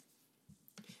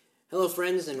Hello,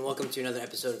 friends, and welcome to another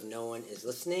episode of No One Is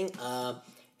Listening.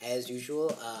 As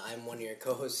usual, I'm one of your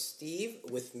co-hosts, Steve.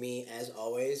 With me, as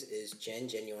always, is Jen.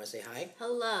 Jen, you want to say hi?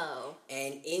 Hello.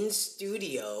 And in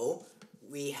studio,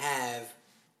 we have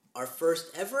our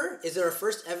first ever. Is there a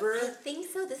first ever? I think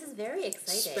so. This is very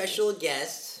exciting. Special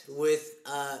guest with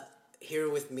here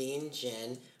with me and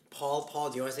Jen. Paul,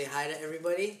 do you want to say hi to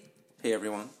everybody? Hey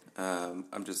everyone.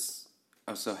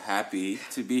 I'm so happy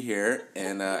to be here,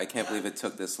 and I can't believe it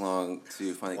took this long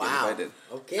to finally get invited.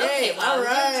 Okay, well, all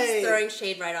right. You're just throwing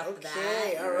shade right off the bat.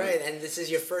 Okay, all right. And this is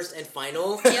your first and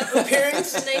final Yep.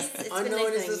 appearance It's on been No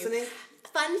One nice Is knowing you. Listening?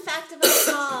 Fun fact about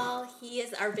Paul, he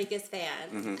is our biggest fan.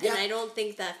 Mm-hmm. And Yeah. I don't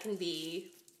think that can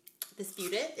be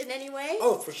disputed in any way.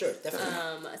 Oh, for sure,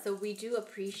 definitely. So we do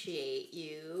appreciate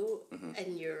you Mm-hmm.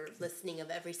 and your listening of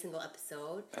every single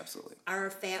episode. Absolutely.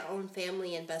 Our own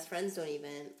family and best friends don't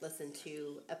even listen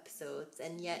to episodes,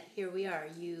 and yet here we are.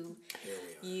 You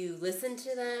listen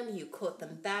to them, you quote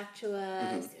them back to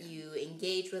us, you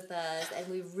engage with us, and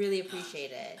we really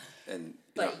appreciate it. And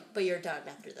But you're done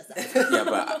after this episode. yeah,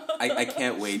 but I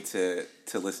can't wait to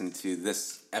listen to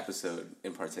this episode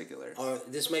in particular.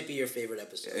 This might be your favorite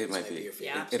episode. It might be. your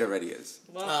favorite. Yeah. It already is.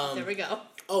 Well, there we go.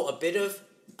 Oh, a bit of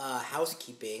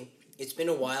housekeeping. It's been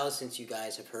a while since you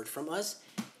guys have heard from us,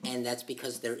 and that's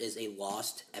because there is a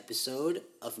lost episode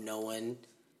of No One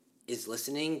Is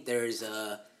Listening. There's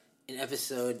an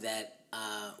episode that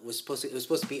was supposed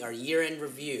to be our year-end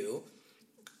review,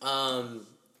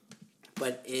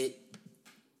 but it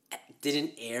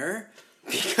didn't air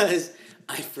because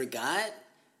I forgot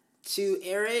to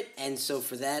air it, and so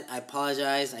for that I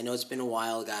apologize. I know it's been a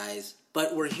while, guys,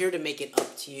 but we're here to make it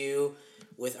up to you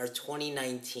with our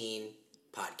 2019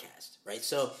 podcast, right?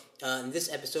 So in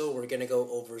this episode, we're gonna go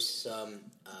over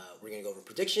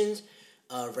predictions,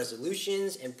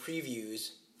 resolutions, and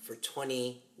previews for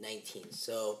 2019.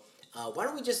 So why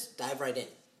don't we just dive right in,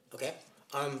 okay?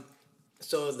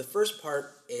 So the first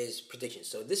part is predictions.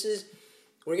 So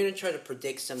we're gonna try to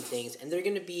predict some things, and they're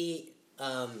gonna be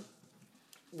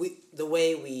the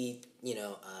way we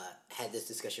had this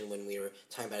discussion when we were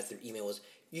talking about it through email was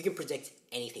you can predict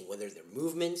anything, whether they're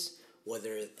movements,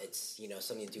 whether it's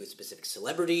something to do with specific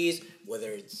celebrities,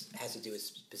 whether it has to do with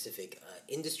specific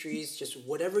industries, just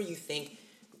whatever you think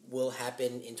will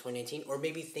happen in 2019, or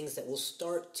maybe things that will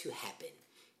start to happen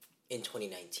in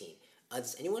 2019.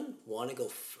 Does anyone want to go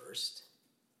first?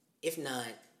 If not,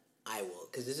 I will,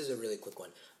 because this is a really quick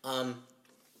one.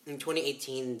 In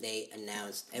 2018, they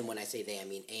announced, and when I say they, I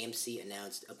mean AMC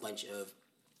announced a bunch of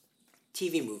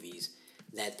TV movies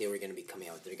that they were going to be coming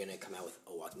out with. They're going to come out with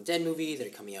a Walking Dead movie. They're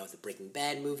coming out with a Breaking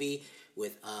Bad movie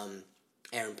with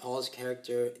Aaron Paul's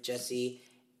character, Jesse.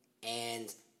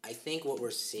 And I think what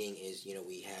we're seeing is,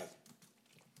 we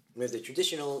have the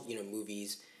traditional,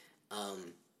 movies,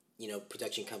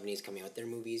 production companies coming out with their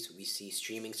movies. We see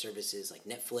streaming services like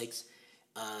Netflix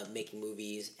making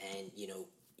movies, and,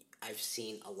 I've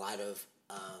seen a lot of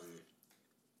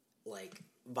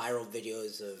viral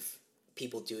videos of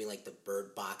people doing the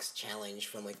Bird Box challenge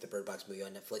from the Bird Box movie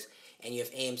on Netflix, and you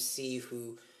have AMC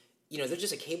who, they're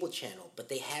just a cable channel, but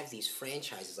they have these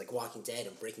franchises like Walking Dead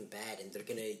and Breaking Bad, and they're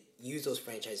gonna use those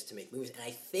franchises to make movies. And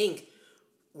I think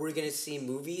we're gonna see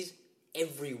movies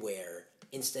everywhere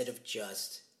instead of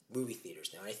just movie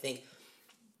theaters now. And I think,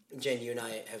 Jen, you and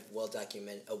I have a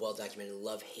well-documented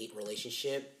love-hate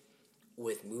relationship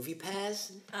with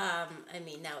MoviePass.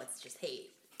 Now it's just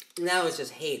hate. Now it's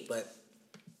just hate, but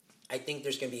I think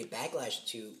there's going to be a backlash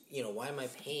to, why am I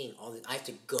paying all this? I have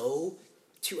to go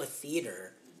to a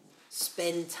theater,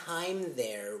 spend time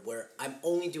there where I'm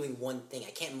only doing one thing.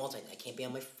 I can't multitask. I can't be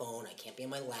on my phone. I can't be on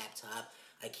my laptop.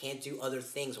 I can't do other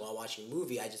things while watching a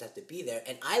movie. I just have to be there,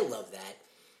 and I love that.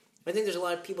 I think there's a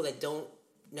lot of people that don't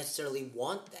necessarily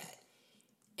want that.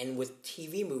 And with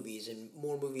TV movies and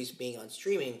more movies being on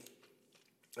streaming,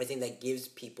 I think that gives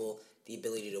people the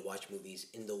ability to watch movies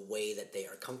in the way that they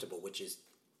are comfortable, which is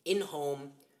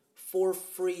in-home, for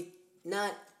free,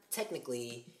 not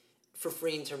technically for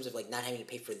free in terms of not having to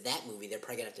pay for that movie. They're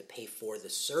probably going to have to pay for the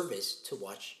service to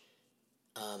watch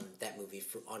that movie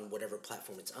on whatever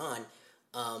platform it's on,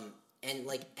 and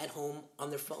at home on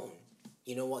their phone,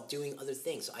 while doing other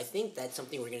things. So I think that's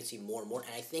something we're going to see more and more,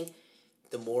 and I think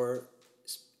the more,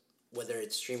 whether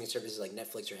it's streaming services like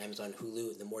Netflix or Amazon,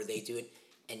 Hulu, the more they do it,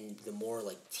 and the more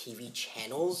TV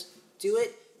channels do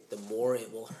it, the more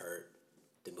it will hurt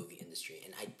the movie industry.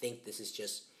 And I think this is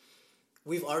just,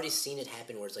 we've already seen it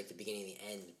happen where it's the beginning and the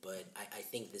end, but I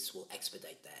think this will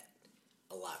expedite that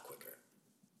a lot quicker.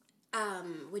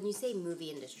 When you say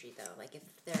movie industry, though,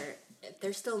 if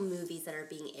there's still movies that are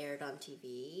being aired on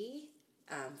TV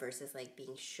versus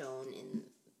being shown in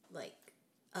like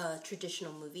a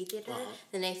traditional movie theater,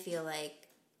 then I feel like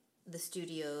the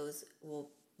studios will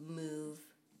move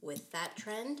with that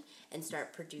trend and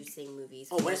start producing movies.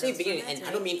 Oh, when I say beginning, and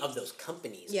I don't mean of those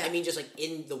companies. Yeah. I mean just like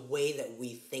in the way that we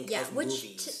think of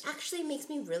movies. Which actually makes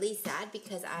me really sad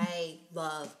because I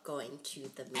love going to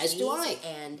the movies. As do I.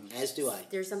 And as do I.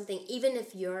 There's something, even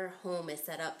if your home is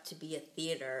set up to be a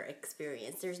theater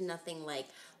experience, there's nothing like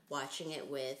watching it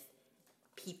with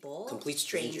people, complete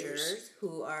strangers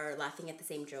who are laughing at the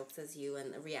same jokes as you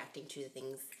and reacting to the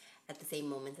things at the same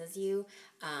moments as you.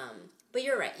 But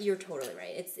you're right. You're totally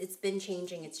right. It's been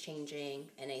changing. It's changing.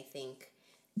 And I think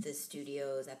the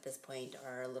studios at this point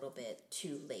are a little bit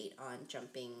too late on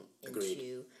jumping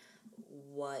into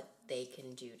what they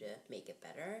can do to make it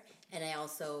better. And I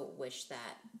also wish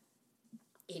that,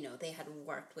 they had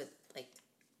worked with like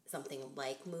something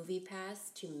like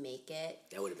MoviePass to make it...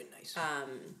 That would have been nice.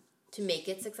 To make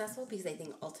it successful, because I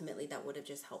think ultimately that would have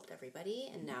just helped everybody.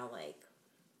 And now, I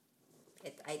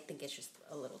think it's just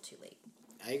a little too late.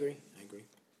 I agree.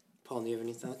 Paul, do you have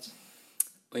any thoughts?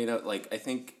 Well, I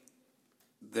think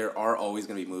there are always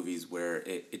going to be movies where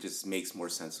it just makes more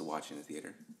sense to watch in a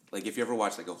theater. Like, if you ever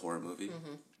watch, a horror movie,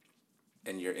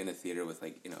 and you're in a theater with,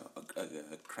 a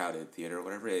crowded theater or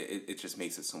whatever, it just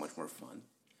makes it so much more fun.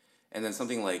 And then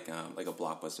something like a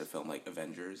blockbuster film like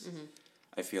Avengers,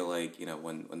 I feel like,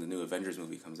 when the new Avengers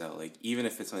movie comes out, even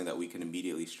if it's something that we can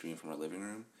immediately stream from our living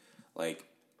room,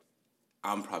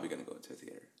 I'm probably going to go into a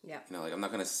theater. Yeah. I'm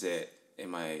not going to sit in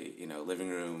my, living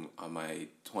room on my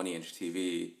 20-inch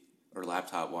TV or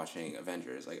laptop watching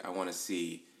Avengers. I want to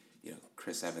see,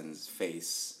 Chris Evans'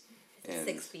 face. And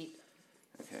 6 feet.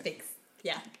 Okay. Fix.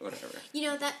 Yeah. Whatever.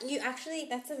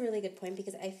 That's a really good point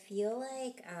because I feel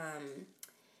like,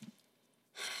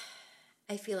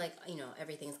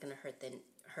 everything's going to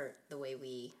hurt the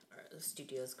way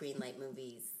studios greenlight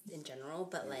movies in general,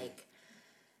 but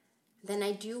then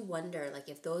I do wonder,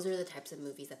 if those are the types of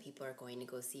movies that people are going to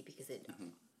go see because it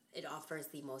offers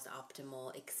the most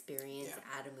optimal experience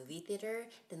at a movie theater,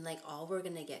 then, all we're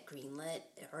going to get greenlit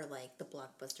are, the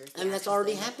blockbusters. And that's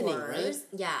already happening, right?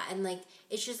 Yeah, and,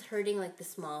 it's just hurting, the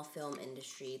small film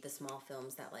industry, the small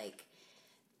films that,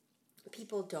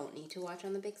 people don't need to watch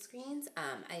on the big screens.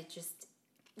 And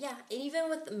even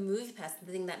with the MoviePass,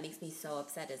 the thing that makes me so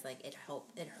upset is,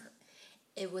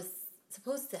 it was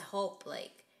supposed to help,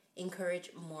 encourage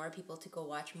more people to go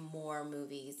watch more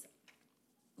movies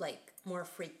more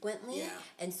frequently. Yeah.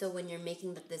 And so when you're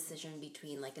making the decision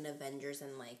between an Avengers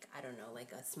and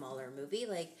a smaller movie,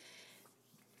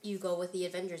 you go with the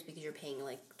Avengers because you're paying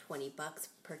 $20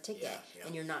 per ticket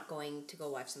and you're not going to go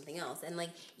watch something else. And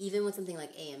even with something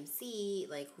like AMC,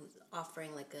 who's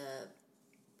offering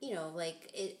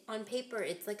it on paper,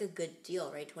 it's a good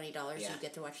deal, right? $20, you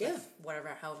get to watch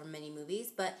however many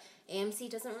movies. But AMC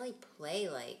doesn't really play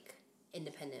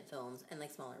independent films and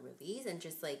smaller movies, and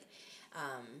just I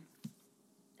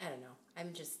don't know.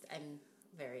 I'm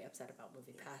very upset about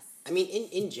MoviePass. I mean,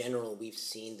 in general, we've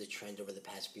seen the trend over the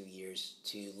past few years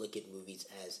to look at movies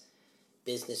as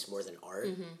business more than art,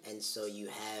 and so you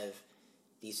have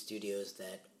these studios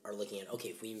that are looking at, okay,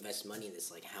 if we invest money in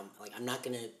this, I'm not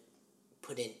gonna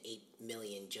put in $8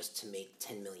 million just to make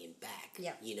 $10 million back.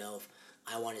 Yeah. If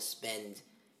I want to spend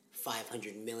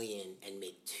 $500 million and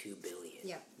make $2 billion.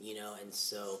 Yeah. And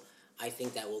so I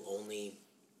think that will only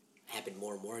happen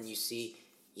more and more. And you see,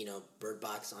 Bird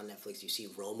Box on Netflix. You see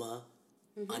Roma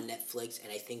on Netflix,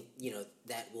 and I think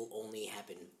that will only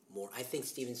happen more. I think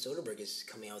Steven Soderbergh is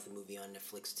coming out with a movie on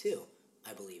Netflix too.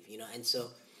 I believe, and so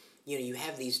you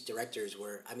have these directors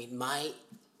where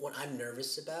what I'm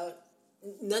nervous about.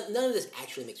 None of this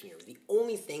actually makes me nervous. The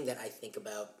only thing that I think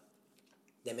about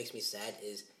that makes me sad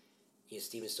is,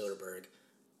 Steven Soderbergh,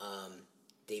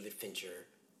 David Fincher,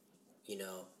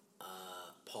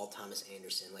 Paul Thomas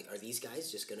Anderson. Are these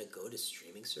guys just gonna go to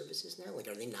streaming services now?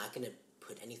 Are they not gonna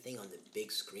put anything on the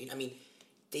big screen? I mean,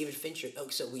 David Fincher.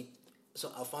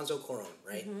 So Alfonso Cuarón,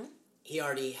 right? Mm-hmm. He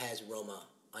already has Roma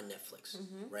on Netflix,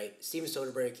 right? Steven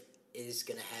Soderbergh is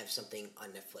gonna have something on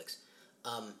Netflix.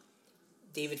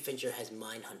 David Fincher has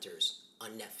Mindhunters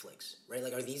on Netflix, right?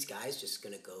 Are these guys just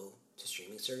gonna go to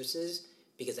streaming services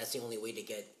because that's the only way to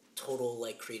get total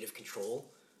creative control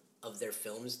of their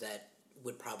films that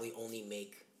would probably only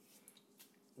make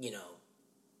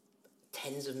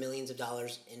tens of millions of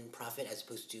dollars in profit as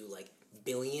opposed to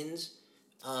billions?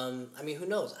 I mean, who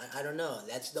knows? I don't know.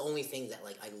 That's the only thing that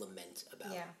I lament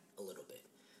about a little bit.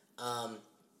 All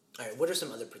right, what are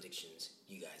some other predictions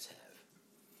you guys have?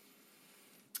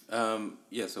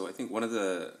 So I think one of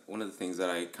the things that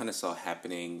I kind of saw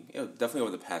happening, definitely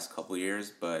over the past couple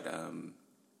years, but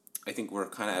I think we're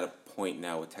kind of at a point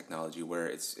now with technology where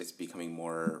it's becoming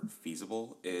more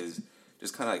feasible is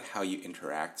just kind of like how you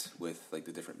interact with like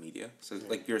the different media. So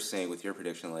like you're saying with your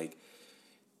prediction, like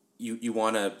you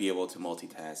want to be able to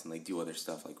multitask and like do other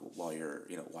stuff like while you're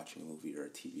watching a movie or a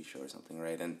TV show or something,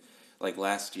 right? And like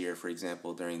last year, for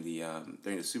example, during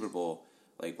the Super Bowl,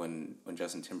 like when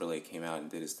Justin Timberlake came out and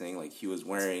did his thing, like he was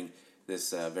wearing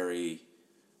this very,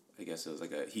 I guess it was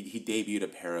like he debuted a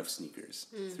pair of sneakers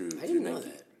through I didn't know Nike.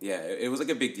 that. Yeah, it was like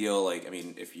a big deal. Like, I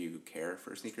mean, if you care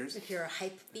for sneakers, If you're a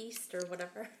hype beast or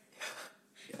whatever.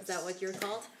 yes. Is that what you're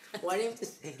called? Why do you have to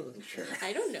say it like Sure.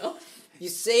 I don't know. You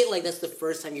say it like that's the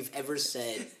first time you've ever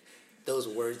said those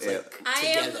words like I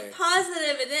together. am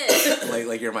positive it is.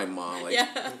 like you're my mom. Like,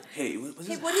 Yeah. hey, what is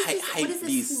Hey, this what is this? hype What is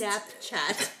beast? this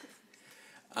Snapchat?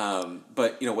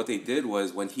 But what they did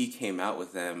was when he came out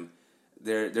with them,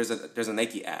 there's a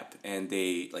Nike app, and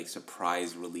they like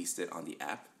surprise released it on the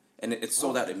app, and it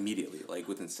sold out immediately, like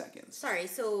within seconds. Sorry,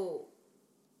 so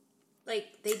like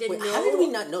they didn't Wait, know. how did we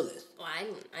not know this? Well,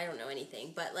 I don't know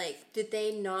anything, but like, did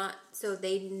they not? So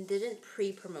they didn't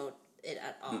pre-promote it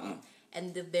at all,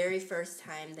 and the very first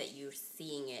time that you're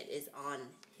seeing it is on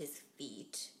his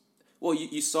feet. Well,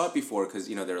 you saw it before because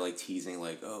they're like teasing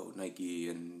like, oh, Nike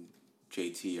and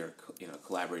JT are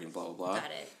collaborating, blah blah blah.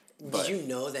 Got it. But Did you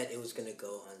know that it was gonna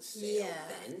go on sale Yeah.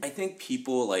 then? I think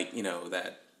people like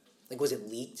that Like, was it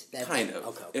leaked? That kind of.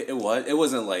 Okay. It was. It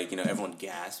wasn't like everyone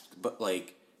gasped, but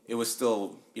like it was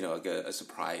still like a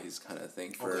surprise kind of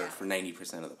thing for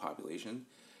 90% of the population,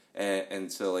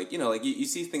 and so like you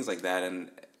see things like that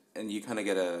and you kind of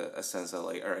get a sense of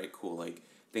like, all right, cool, like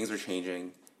things are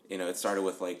changing. It started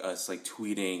with like us like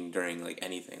tweeting during like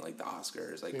anything like the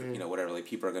Oscars, like whatever, like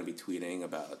people are going to be tweeting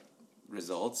about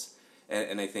results,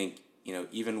 and I think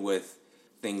even with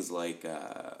things like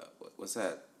what's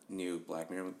that new Black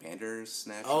Mirror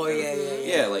Bandersnatch? Oh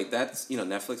yeah. Like that's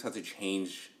Netflix had to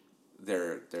change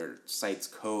their site's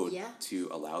code to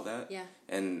allow that. Yeah.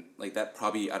 And like that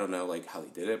probably, I don't know like how they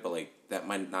did it, but like that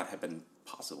might not have been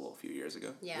possible a few years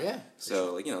ago. Yeah.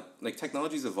 So like like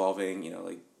technology's evolving,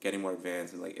 like getting more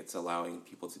advanced, and like it's allowing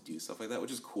people to do stuff like that,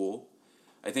 which is cool.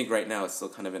 I think right now it's still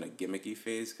kind of in a gimmicky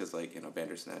phase because like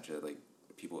Bandersnatch, like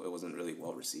it wasn't really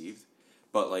well received,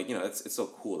 but like it's so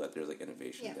cool that there's like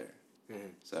innovation there.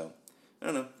 So I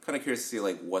don't know, kind of curious to see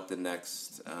like what the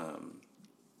next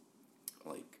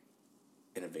like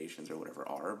innovations or whatever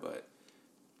are, but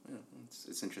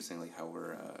it's interesting like how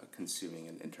we're consuming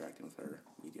and interacting with our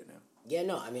media now. Yeah,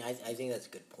 no, I mean, I think that's a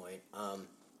good point.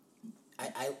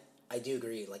 I do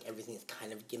agree, like, everything is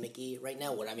kind of gimmicky right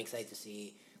now. What I'm excited to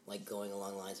see, like, going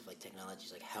along the lines of, like, technology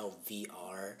is, like, how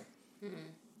VR,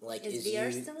 like, Is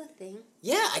VR still a thing?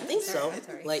 Yeah, I think so.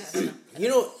 Sorry. Like,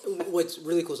 what's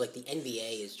really cool is, like, the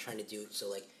NBA is trying to do, so,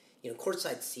 like,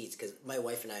 courtside seats, because my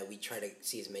wife and I, we try to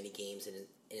see as many games in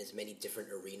as many different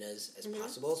arenas as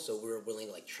possible, so we're willing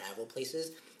to, like, travel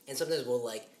places, and sometimes we'll,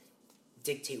 like,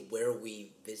 dictate where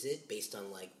we visit based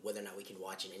on like whether or not we can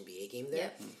watch an NBA game there.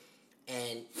 Yep.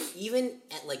 And even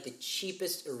at like the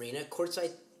cheapest arena, courtside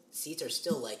seats are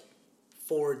still like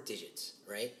 4 digits,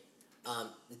 right?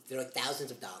 They're like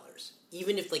thousands of dollars.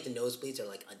 Even if like the nosebleeds are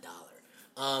like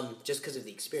 $1, just because of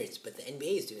the experience. But the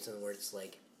NBA is doing something where it's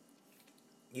like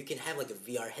you can have like a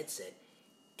VR headset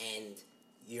and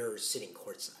you're sitting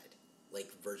courtside,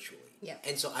 like virtually. Yeah.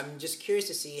 And so I'm just curious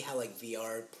to see how like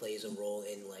VR plays a role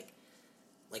in like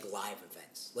live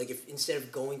events. Like if instead of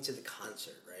going to the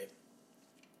concert, right?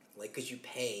 Like could you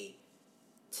pay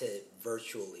to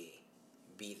virtually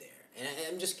be there? And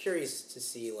I'm just curious to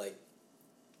see like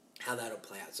how that'll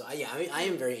play out. So I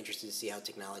am very interested to see how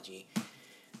technology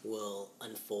will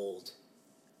unfold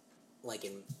like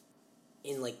in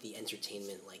like the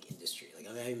entertainment like industry. Like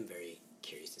I'm very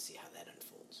curious to see how that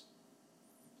unfolds.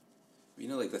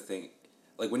 Like the thing,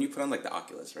 like when you put on like the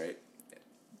Oculus, right?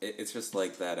 It's just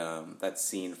like that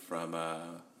scene from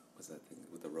what's that thing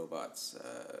with the robots,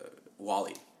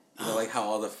 WALL-E. Like how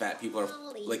all the fat people are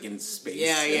like in space,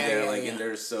 and they're like in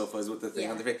their sofas with the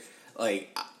thing on their face.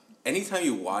 Like anytime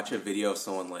you watch a video of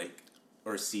someone like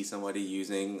or see somebody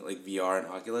using like VR and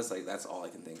Oculus, like that's all I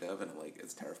can think of, and I'm like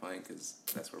it's terrifying because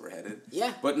that's where we're headed.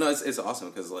 Yeah, but no, it's awesome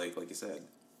because like you said,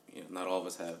 not all of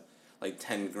us have like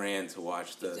 $10,000 to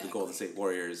watch the Golden State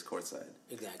Warriors courtside.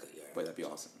 Exactly. Yeah. But that'd be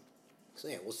awesome. So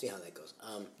yeah, we'll see how that goes.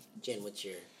 Jen, what's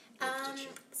your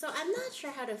prediction? So I'm not sure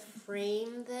how to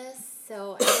frame this,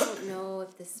 so I don't know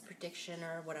if this is prediction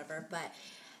or whatever, but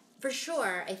for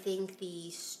sure, I think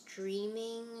the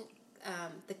streaming,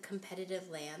 the competitive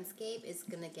landscape is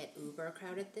going to get uber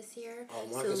crowded this year. Oh,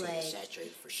 market's going to get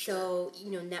saturated for sure. So,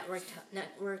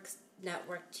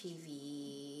 network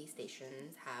TV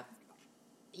stations have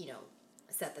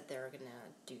said that they're gonna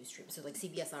do stream. So like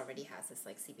CBS already has this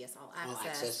like CBS All Access, All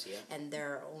Access, yeah. and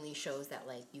there are only shows that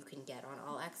like you can get on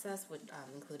All Access, with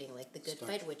including like The Good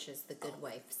Fight, which is The Good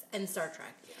Wife, and Star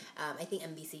Trek. Yeah. I think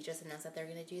NBC just announced that they're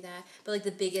gonna do that. But like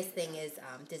the biggest thing is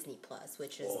Disney Plus,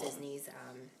 which is Disney's.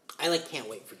 I can't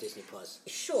wait for Disney Plus.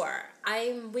 Sure,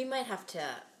 we might have to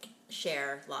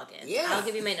share logins. Yeah. I'll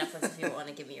give you my Netflix if you want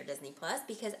to give me your Disney Plus,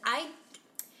 because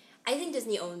I think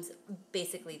Disney owns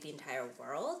basically the entire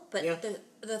world, but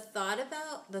the thought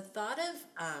of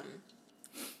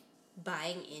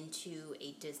buying into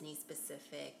a Disney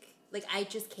specific, like, I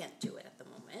just can't do it at the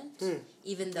moment,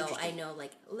 even though I know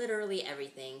like literally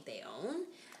everything they own.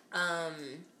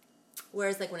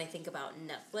 Whereas like when I think about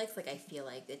Netflix, like I feel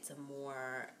like it's a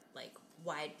more like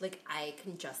wide, like I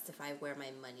can justify where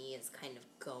my money is kind of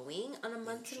going on a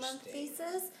month-to-month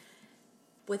basis.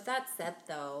 With that said,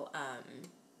 though,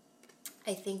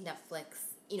 I think Netflix,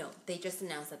 they just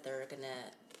announced that they're going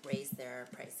to raise their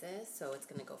prices, so it's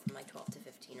going to go from like 12 to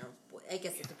 15, or I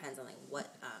guess it depends on like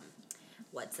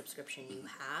what subscription you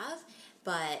have,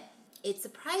 but it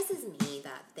surprises me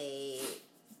that they,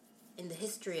 in the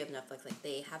history of Netflix, like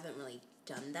they haven't really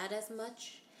done that as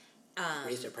much.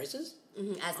 Raise their prices?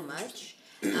 As much,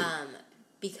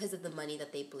 because of the money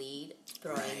that they bleed,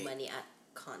 throwing money at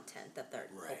content that they're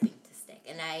hoping to stick.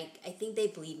 And I think they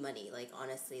bleed money, like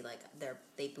honestly, like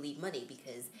they bleed money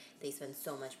because they spend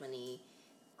so much money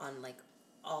on like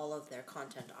all of their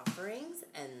content offerings,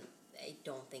 and I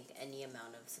don't think any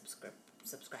amount of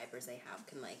subscribers they have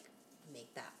can like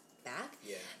make that back.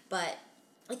 Yeah. But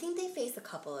I think they face a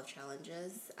couple of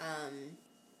challenges.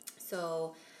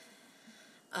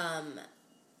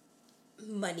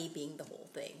 Money being the whole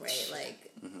thing, right?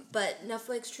 Like, but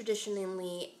Netflix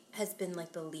traditionally has been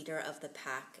like the leader of the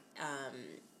pack,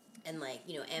 and like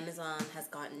Amazon has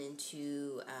gotten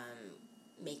into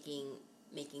making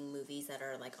movies that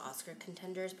are like Oscar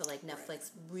contenders, but like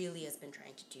Netflix really has been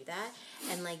trying to do that.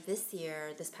 And like this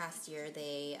past year,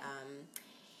 they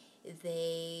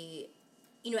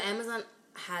Amazon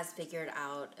has figured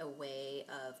out a way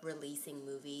of releasing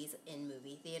movies in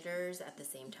movie theaters at the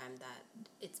same time that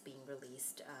it's being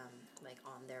released like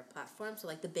on their platform. So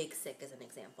like The Big Sick is an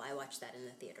example. I watched that in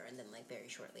the theater, and then like very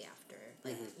shortly after,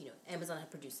 like Amazon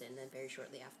had produced it, and then very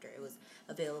shortly after it was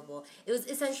available. It was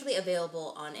essentially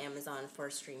available on Amazon for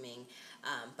streaming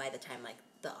by the time like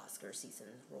the Oscar season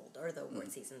rolled, or the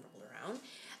award season rolled around,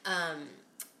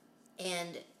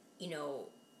 and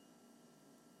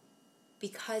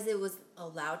because it was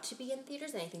allowed to be in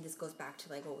theaters, and I think this goes back to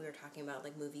like what we were talking about,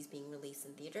 like movies being released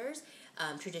in theaters.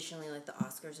 Traditionally, like the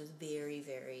Oscars is very,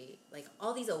 very, like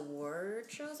all these award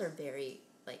shows are very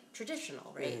like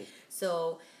traditional, right?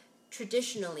 So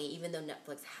traditionally, even though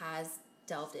Netflix has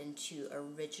delved into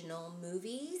original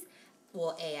movies,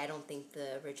 well, I don't think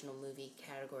the original movie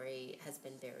category has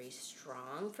been very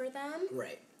strong for them.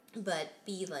 Right. But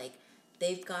B, like,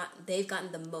 they've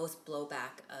gotten the most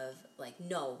blowback of like,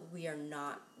 no, we are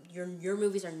not, your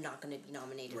movies are not going to be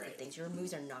nominated for things. Your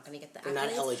movies are not going to get the accolades. They're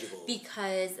not eligible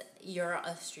because you're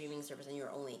a streaming service and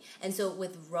you're only. And so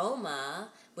with Roma,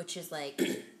 which is like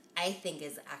I think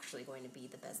is actually going to be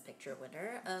the Best Picture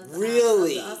winner of the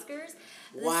Oscars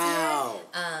this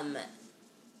year.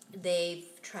 They've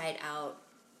tried out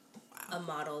a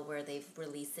model where they've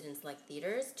released it in select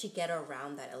theaters to get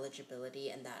around that eligibility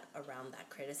and around that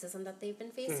criticism that they've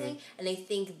been facing. And I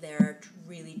think they're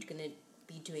really going to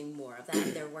be doing more of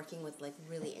that. They're working with like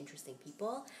really interesting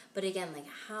people. But again, like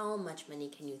how much money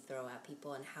can you throw at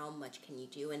people and how much can you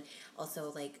do? And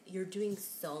also like you're doing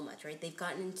so much, right? They've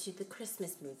gotten into the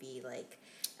Christmas movie like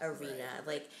arena.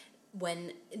 Like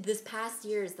when this past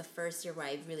year is the first year where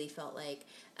I really felt like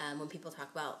when people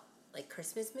talk about like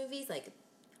Christmas movies, like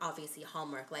obviously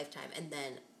Hallmark, Lifetime, and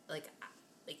then like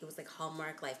it was like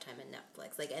Hallmark, Lifetime, and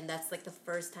Netflix. Like, and that's like the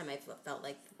first time I felt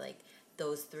like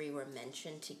those three were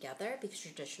mentioned together, because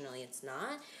traditionally it's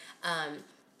not.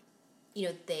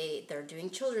 They're doing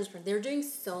children's, they're doing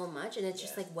so much, and it's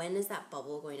just like, when is that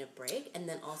bubble going to break? And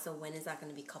then also, when is that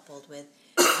going to be coupled with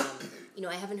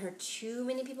I haven't heard too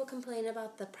many people complain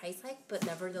about the price hike, but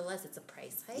nevertheless it's a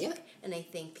price hike, and I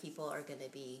think people are going to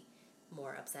be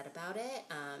more upset about it.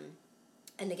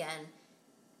 And again,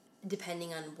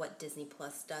 depending on what Disney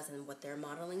Plus does and what their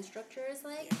modeling structure is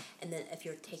like, and then if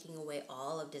you're taking away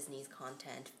all of Disney's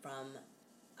content from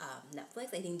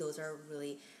Netflix, I think those are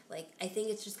really, like, I think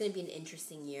it's just going to be an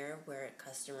interesting year where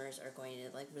customers are going to,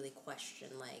 like, really question,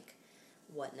 like,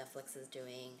 what Netflix is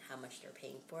doing, how much they're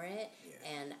paying for it,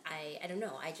 and I don't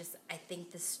know, I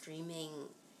think the streaming,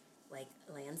 like,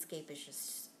 landscape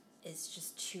is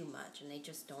just too much, and I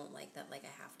just don't like that, like,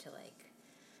 I have to, like,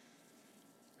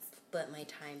 split my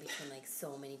time between like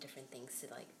so many different things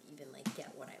to like even like get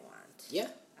what I want. Yeah.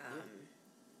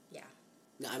 Yeah.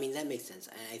 No, I mean that makes sense,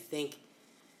 and I think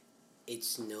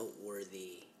it's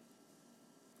noteworthy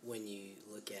when you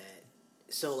look at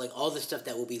like all the stuff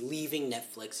that will be leaving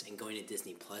Netflix and going to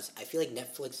Disney Plus. I feel like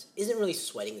Netflix isn't really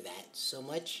sweating that so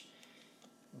much,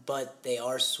 but they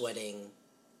are sweating.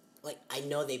 Like I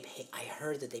know I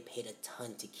heard that they paid a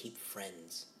ton to keep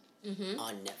Friends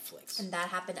on Netflix, and that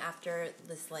happened after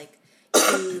this like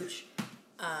huge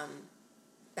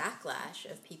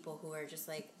backlash of people who are just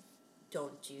like,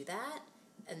 don't do that,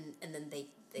 and then they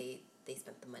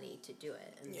spent the money to do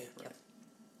it, and they kept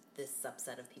this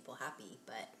subset of people happy.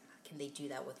 But can they do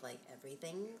that with like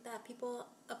everything that people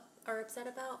are upset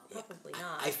about? Probably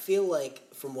not. I feel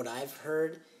like from what I've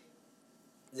heard,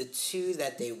 the two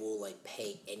that they will like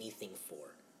pay anything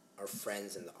for are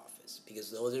Friends and The Office,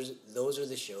 because those are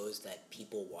the shows that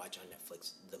people watch on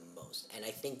Netflix the most, and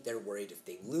I think they're worried if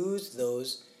they lose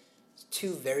those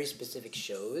two very specific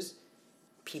shows,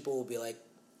 people will be like,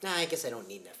 nah, I guess I don't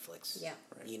need Netflix. Yeah.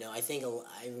 Right. You know, I think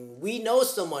we know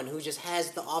someone who just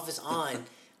has The Office on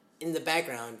in the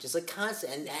background, just like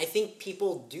constant. And I think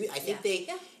people do. I think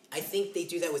I think they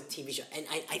do that with TV shows, and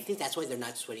I think that's why they're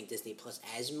not sweating Disney Plus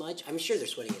as much. I'm sure they're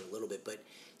sweating it a little bit, but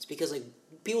it's because like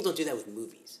people don't do that with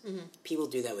movies. Mm-hmm. People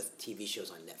do that with TV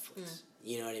shows on Netflix. Mm.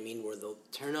 You know what I mean? Where they'll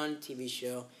turn on a TV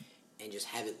show and just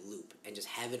have it loop and just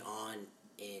have it on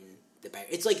in the back.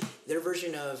 It's like their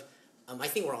version of. I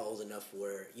think we're all old enough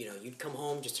where, you know, you'd come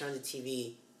home, just turn on the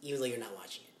TV, even though you're not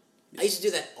watching it. Yeah. I used to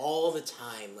do that all the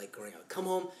time, like, growing up. Come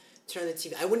home, turn on the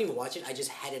TV. I wouldn't even watch it. I just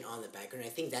had it on the background. I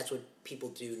think that's what people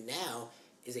do now,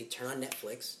 is they turn on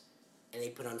Netflix, and they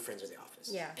put on Friends or The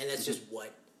Office. Yeah. And that's just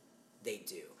what they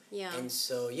do. Yeah. And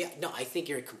so, I think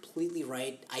you're completely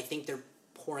right. I think they're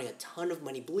pouring a ton of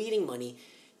money, bleeding money,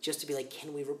 just to be like,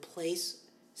 can we replace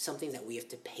something that we have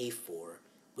to pay for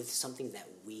with something that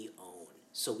we own?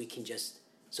 So we can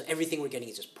so everything we're getting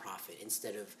is just profit,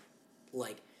 instead of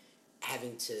like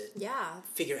having to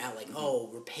figure out like, oh,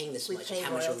 we're paying this much,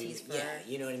 how much are we?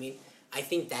 You know what I mean? I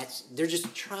think they're just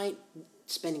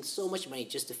spending so much money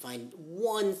just to find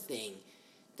one thing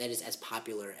that is as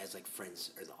popular as like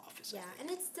Friends or The Office. Yeah,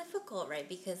 and it's difficult, right?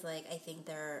 Because like I think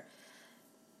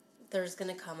there's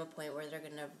gonna come a point where they're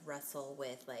gonna wrestle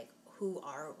with like, who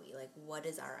are we? Like, what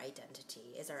is our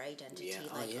identity? Is our identity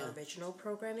original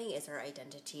programming? Is our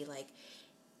identity like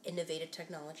innovative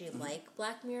technology like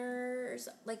Black Mirror's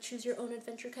like Choose Your Own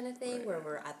Adventure kind of thing, where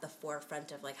we're at the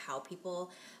forefront of like how people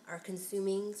are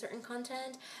consuming certain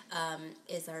content?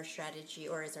 Is our strategy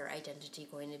or is our identity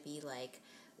going to be like,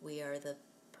 we are the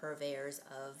purveyors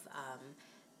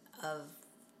of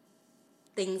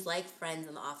things like Friends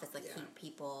and The Office that keep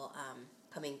people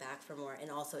coming back for more, and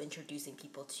also introducing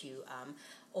people to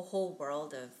a whole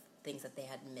world of things that they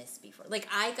had missed before. Like,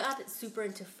 I got super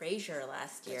into Frasier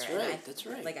last year. That's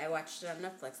right. Like, I watched it on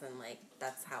Netflix, and like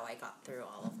that's how I got through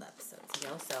all of the episodes. You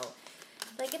know, so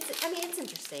like it's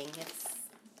interesting.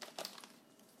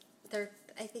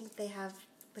 I think they have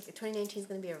like 2019 is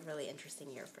going to be a really interesting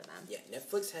year for them. Yeah,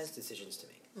 Netflix has decisions to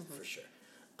make for sure.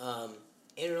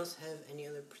 Anyone else have any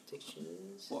other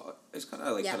predictions? Well, it's kind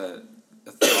of like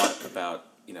a thought about,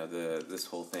 you know, this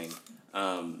whole thing.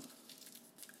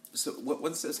 So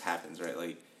once this happens, right?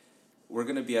 Like, we're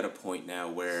gonna be at a point now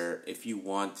where if you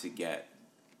want to get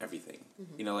everything,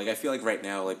 you know, like I feel like right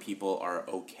now, like people are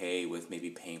okay with maybe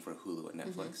paying for Hulu and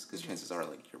Netflix, because chances are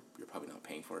like you're probably not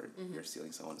paying for it. You're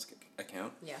stealing someone's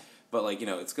account. Yeah. But like, you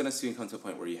know, it's gonna soon come to a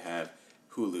point where you have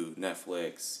Hulu,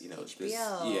 Netflix, you know, HBO,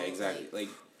 yeah, exactly. Like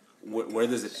where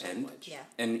does it end? Yeah.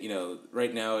 And, you know,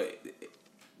 right now,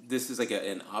 this is like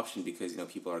an option because, you know,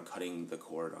 people are cutting the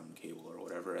cord on cable or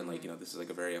whatever. And, like, you know, this is like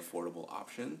a very affordable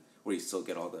option where you still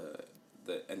get all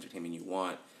the entertainment you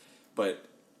want. But,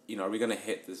 you know, are we going to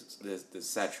hit this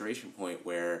saturation point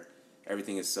where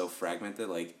everything is so fragmented,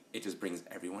 like, it just brings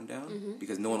everyone down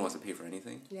because no one wants to pay for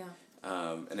anything? Yeah.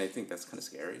 And I think that's kind of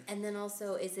scary. And then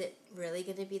also, is it really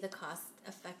going to be the cost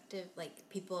effective? Like,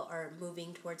 people are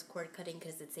moving towards cord cutting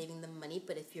because it's saving them money,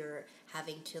 but if you're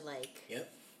having to like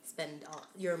spend all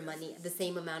your money, the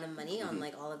same amount of money on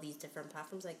like all of these different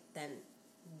platforms, like then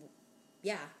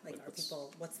like are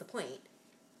people, what's the point?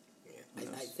 Yeah.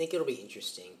 I think it'll be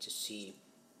interesting to see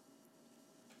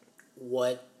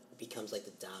what becomes like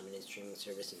the dominant streaming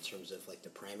service in terms of like the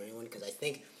primary one, because I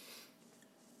think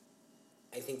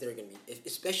they're going to be,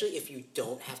 especially if you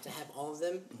don't have to have all of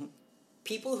them.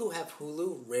 People who have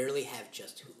Hulu rarely have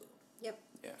just Hulu. Yep.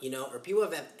 Yeah. You know, or people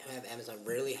who have Amazon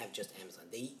rarely have just Amazon.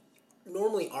 They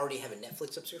normally already have a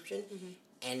Netflix subscription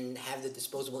and have the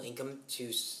disposable income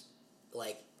to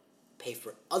like pay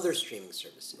for other streaming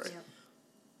services. Right.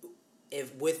 Yep.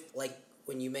 If with like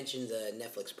when you mentioned the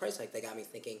Netflix price hike, that got me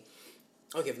thinking.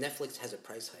 Okay, if Netflix has a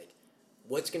price hike,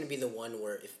 what's going to be the one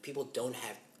where if people don't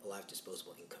have a lot of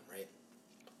disposable income, right?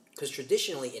 Because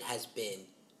traditionally it has been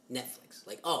Netflix.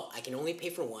 Like, oh, I can only pay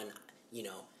for one. You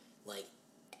know, like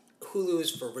Hulu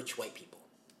is for rich white people.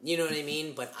 You know what I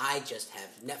mean? But I just have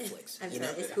Netflix. I'm you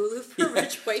sorry, know? is Hulu for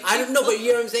rich white people? I don't know, but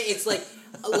you know what I'm saying? It's like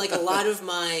a lot of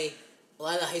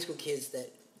the high school kids that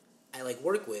I like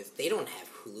work with, they don't have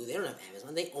Hulu, they don't have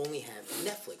Amazon, they only have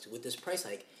Netflix. With this price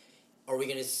hike, are we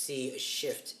going to see a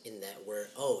shift in that where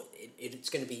it's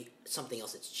going to be something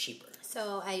else that's cheaper?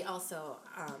 So I also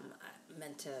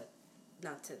meant to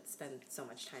not to spend so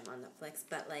much time on Netflix,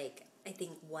 but like I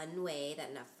think one way that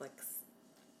Netflix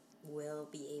will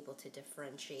be able to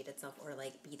differentiate itself or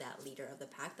like be that leader of the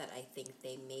pack that I think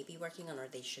they may be working on or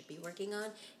they should be working on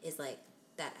is like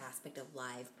that aspect of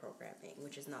live programming,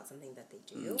 which is not something that they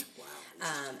do. Wow.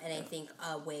 And I think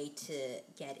a way to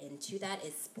get into that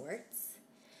is sports.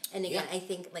 And again, I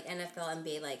think like NFL,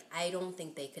 NBA, like I don't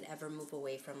think they could ever move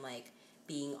away from like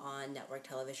being on network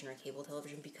television or cable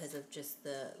television because of just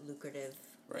the lucrative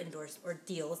endorse or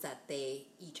deals that they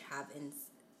each have in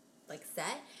like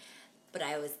set. But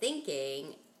I was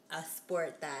thinking a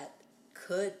sport that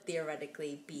could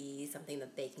theoretically be something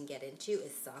that they can get into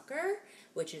is soccer,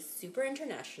 which is super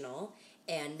international,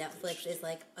 and Netflix is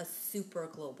like a super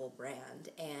global brand,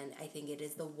 and I think it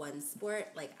is the one sport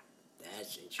like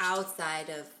That's interesting. outside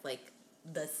of like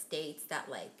the States that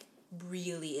like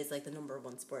really is like the number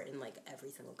one sport in like every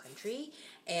single country.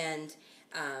 And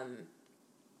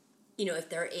you know, if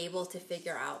they're able to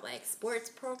figure out like sports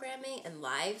programming and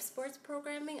live sports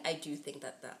programming, I do think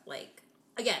that like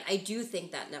again, I do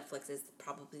think that Netflix is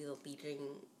probably the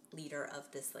leader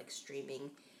of this like streaming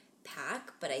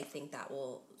pack, but I think that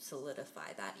will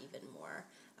solidify that even more.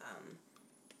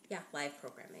 Live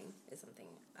programming is something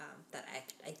that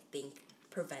I think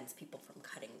prevents people from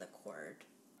cutting the cord.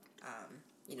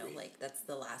 You know, like that's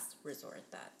the last resort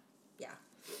that,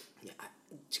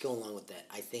 To go along with that,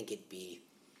 I think it'd be...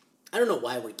 I don't know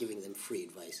why we're giving them free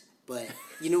advice, but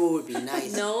you know what would be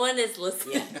nice? No one is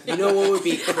listening. Yeah. You know what would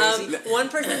be crazy? One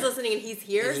person's listening and he's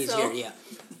here, And he's so... here, yeah.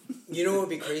 You know what would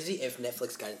be crazy? If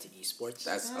Netflix got into esports.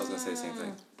 I was gonna say the same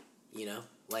thing. You know?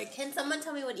 Like... Can someone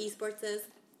tell me what esports is?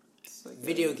 It's like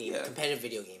video games. Yeah. Competitive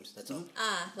video games. That's all.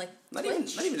 Like not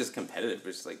Twitch? even just competitive,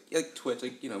 but just like Twitch,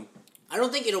 like, you know. I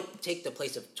don't think it'll take the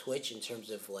place of Twitch in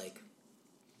terms of, like,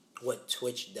 what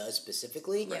Twitch does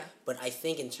specifically. Yeah. But I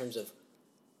think in terms of,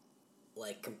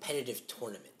 like, competitive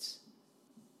tournaments,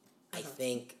 I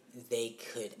think they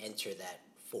could enter that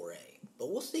foray. But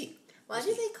we'll see. Why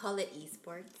do they call it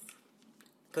esports?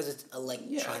 Because it's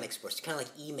electronic sports. It's kind of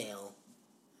like email.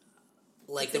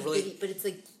 Like it's but it's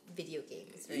like video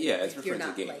games, right? Yeah, it's if you're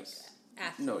referring to not games. like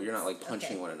athletes. No, you're not like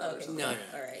punching one another. Okay. Or something. No.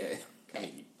 All right. Yeah. Okay. I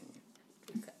mean,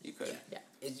 you could. Yeah.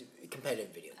 It's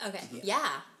competitive video. Okay.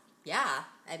 Yeah.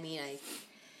 I mean,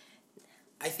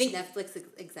 I think Netflix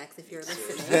execs, if you're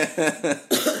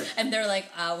listening, and they're like,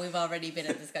 we've already been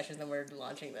in discussions and we're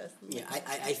launching this. Yeah,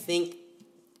 I think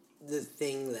the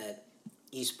thing that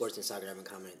esports and soccer have in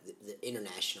common, the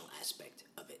international aspect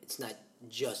of it. It's not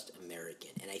just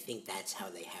American, and I think that's how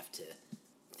they have to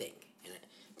think.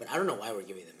 But I don't know why we're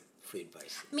giving them free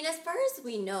advice. I mean, as far as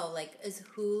we know, like, is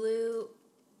Hulu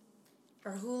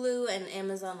and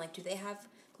Amazon, like, do they have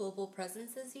global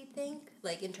presences, you think?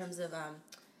 Like, in terms of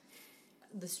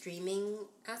the streaming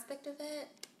aspect of it?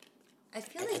 I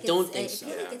feel like like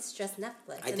it's just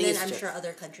Netflix. And then I'm sure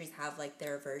other countries have like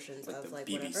their versions like of the like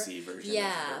BBC whatever. version.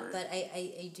 Yeah, but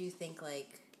I do think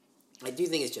like I do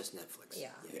think it's just Netflix. Yeah.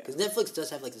 Because Netflix does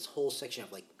have like this whole section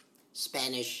of like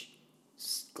Spanish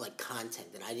like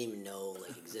content that I didn't even know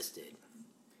like existed.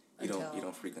 You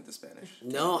don't frequent the Spanish.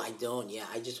 No, I don't. Yeah,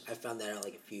 I found that out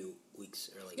like a few weeks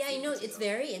or like. Yeah, few you know, months it's ago.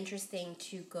 very interesting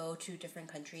to go to different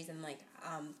countries and like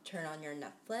turn on your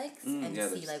Netflix and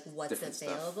see like what's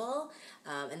available.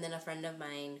 And then a friend of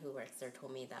mine who works there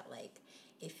told me that like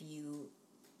if you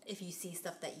see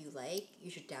stuff that you like, you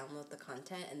should download the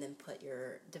content and then put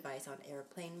your device on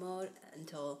airplane mode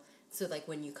until so like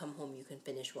when you come home you can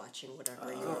finish watching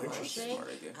whatever you were watching.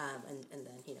 And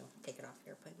then take it off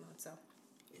airplane mode. So.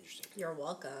 Interesting. You're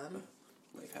welcome.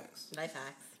 Life hacks. Life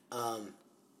hacks.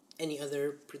 Any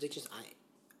other predictions?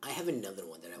 I have another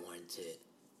one that I wanted to.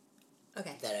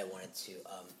 Okay. That I wanted to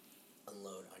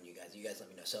unload on you guys. You guys let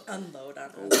me know. So unload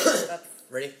on us.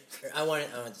 Ready? I want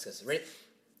to discuss it. Ready?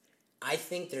 I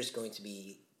think there's going to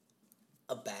be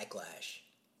a backlash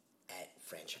at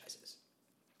franchises.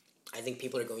 I think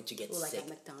people are going to get sick. Like at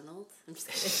McDonald's? I'm just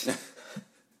kidding.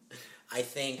 I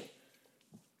think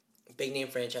big name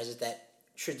franchises that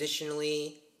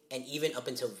traditionally and even up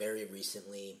until very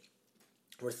recently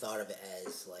were thought of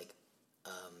as like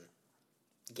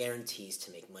guarantees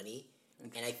to make money.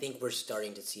 And I think we're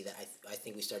starting to see that. I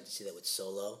think we started to see that with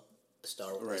Solo, a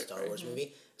Star Wars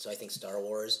movie. So I think Star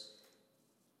Wars.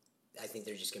 I think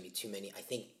there's just gonna be too many. I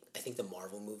think the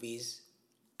Marvel movies.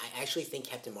 I actually think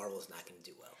Captain Marvel is not gonna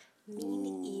do well.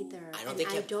 Me either. I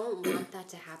don't want that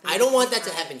to happen. I don't want that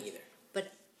to happen either.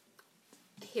 But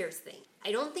here's the thing.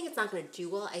 I don't think it's not going to do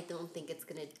well. I don't think it's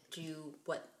going to do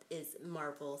what is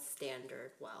Marvel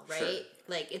standard well, right? Sure.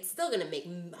 Like, it's still going to make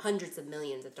hundreds of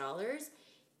millions of dollars.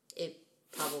 It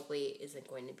probably isn't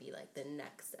going to be like the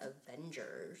next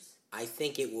Avengers. I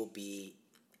think it will be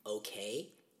okay,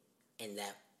 and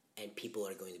people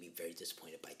are going to be very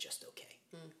disappointed by just okay.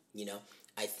 You know?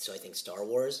 So I think Star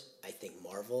Wars, I think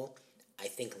Marvel, I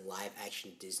think live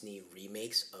action Disney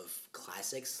remakes of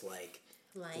classics like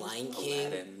Lion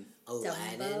King,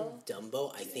 Aladdin,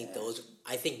 Dumbo. I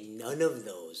think none of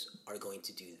those are going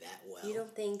to do that well. You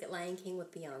don't think Lion King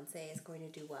with Beyonce is going to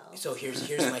do well? So here's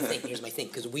my thing. Here's my thing,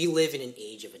 because we live in an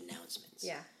age of announcements.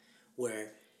 Yeah.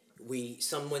 Where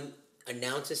someone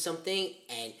announces something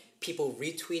and people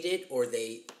retweet it, or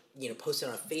they post it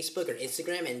on Facebook or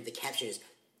Instagram, and the caption is,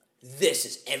 "This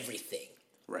is everything."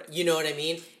 Right. You know what I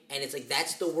mean? And it's like,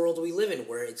 that's the world we live in,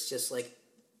 where it's just like,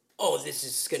 oh, this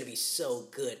is going to be so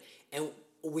good. And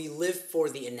we live for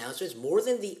the announcements more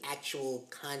than the actual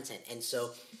content. And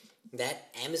so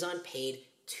that Amazon paid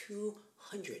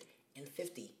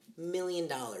 $250 million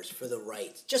for the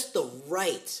rights. Just the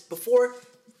rights. Before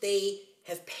they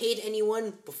have paid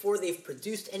anyone, before they've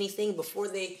produced anything,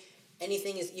 before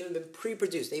anything has even been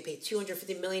pre-produced. They paid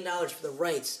 $250 million for the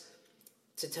rights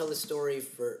to tell the story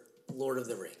for Lord of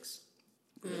the Rings.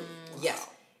 Wow. Yes.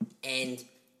 And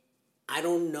I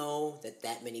don't know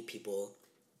that many people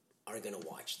are going to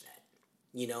watch that.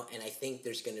 And I think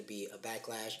there's going to be a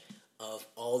backlash of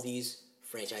all these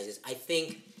franchises. I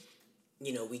think,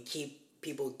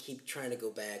 people keep trying to go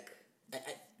back.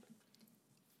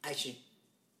 I should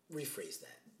rephrase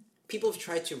that. People have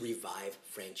tried to revive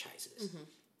franchises. Mm-hmm.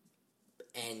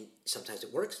 And sometimes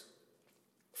it works.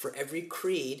 For every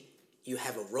Creed, you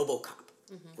have a RoboCop,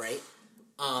 right?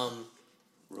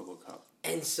 RoboCop.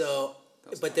 And so,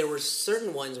 but there were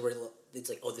certain ones where it's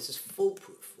like, oh, this is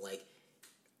foolproof. Like,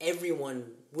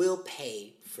 everyone will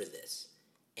pay for this.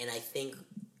 And I think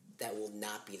that will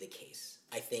not be the case.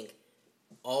 I think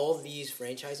all these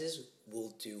franchises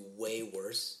will do way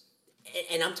worse.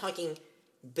 And I'm talking,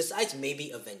 besides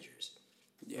maybe Avengers.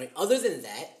 Yeah. Right? Other than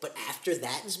that, but after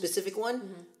that specific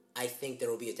one, I think there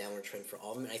will be a downward trend for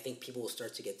all of them. And I think people will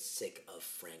start to get sick of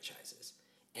franchises.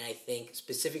 And I think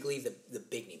specifically the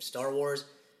big names, Star Wars,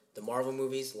 the Marvel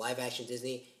movies, live action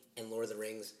Disney, and Lord of the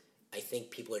Rings, I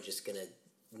think people are just going to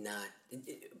not...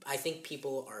 I think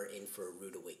people are in for a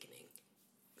rude awakening.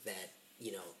 That,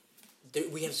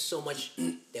 we have so much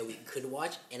that we could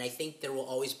watch, and I think there will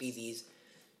always be these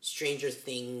Stranger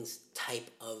Things type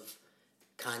of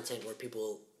content where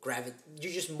people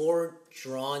you're just more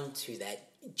drawn to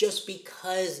that just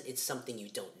because it's something you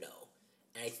don't know.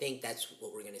 And I think that's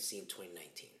what we're going to see in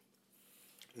 2019.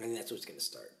 I think that's what's going to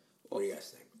start. What do you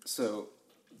guys think? So,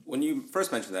 when you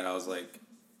first mentioned that, I was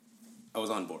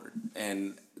on board.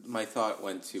 And my thought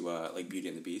went to, Beauty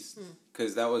and the Beast.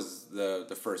 Because that was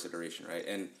the first iteration, right?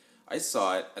 And I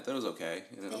saw it. I thought it was okay.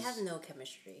 They have no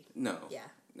chemistry. No. Yeah.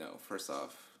 No, first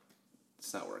off,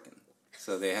 it's not working.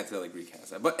 So they had to,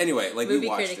 recast that. But anyway, Movie we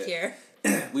watched critic it.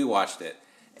 here. We watched it.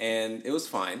 And it was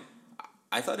fine.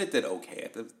 I thought it did okay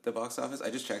at the box office. I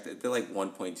just checked it. It did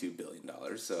 $1.2 billion.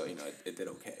 So, it did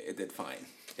okay. It did fine.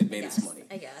 It made its money.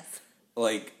 I guess.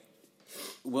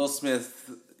 Will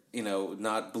Smith,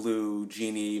 not blue,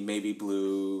 Genie, maybe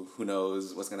blue. Who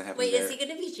knows what's going to happen there. Wait, is he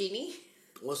going to be Genie?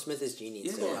 Will Smith is Genie.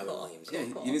 Yeah. Robin Williams. Yeah,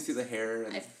 cool. You didn't see the hair?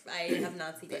 And I have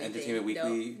not seen the anything. Entertainment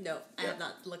Weekly? No, I have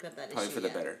not looked at that Probably issue for the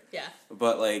yet. better. Yeah.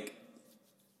 But, I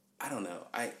don't know.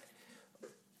 I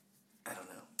don't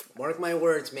know. Mark my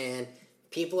words, man.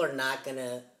 People are not going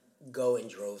to go in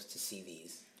droves to see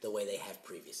these the way they have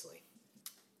previously.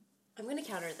 I'm going to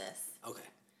counter this. Okay.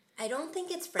 I don't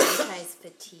think it's franchise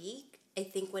fatigue. I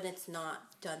think when it's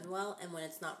not done well and when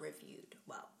it's not reviewed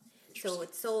well. So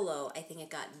with Solo, I think it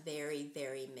got very,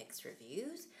 very mixed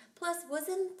reviews. Plus,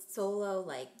 wasn't Solo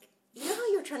how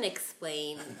you're trying to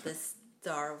explain the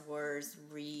Star Wars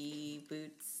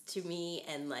reboots to me,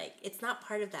 and it's not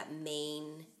part of that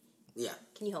main... Yeah.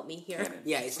 Can you help me here? Canon.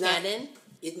 Yeah, it's canon?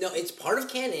 not... it's part of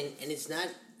canon, and it's not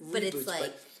reboots, but it's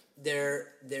but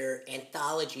they're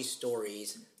anthology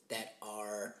stories that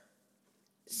are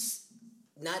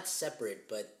not separate,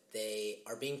 but they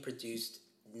are being produced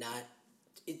not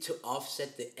to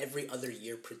offset the every other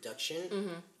year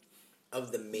production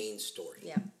of the main story.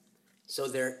 Yeah. So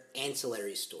they're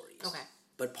ancillary stories. Okay.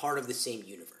 But part of the same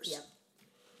universe. Yep.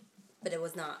 But it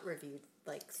was not reviewed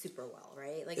like super well,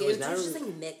 right? Like it was just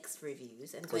like mixed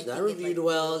reviews, and so it was not reviewed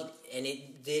well, and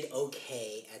it did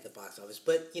okay at the box office.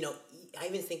 But you know, I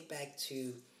even think back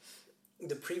to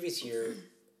the previous year,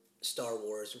 Star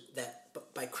Wars, that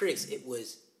by critics it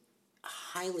was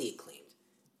highly acclaimed,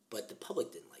 but the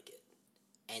public didn't like it,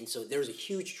 and so there was a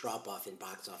huge drop off in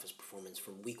box office performance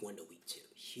from week 1 to week 2.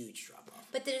 Huge drop off.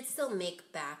 But did it still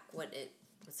make back what it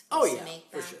was supposed to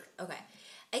make back? For sure. Okay.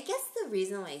 I guess the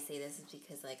reason why I say this is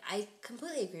because, like, I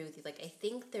completely agree with you. Like, I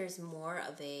think there's more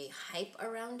of a hype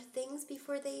around things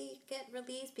before they get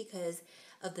released because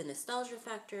of the nostalgia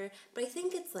factor. But I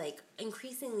think it's, like,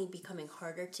 increasingly becoming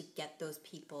harder to get those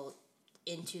people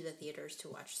into the theaters to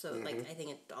watch. So, like, I think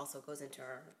it also goes into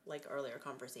our, like, earlier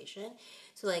conversation.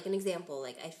 So, like, an example,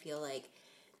 like, I feel like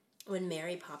when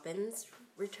Mary Poppins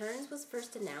Returns was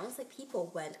first announced, like,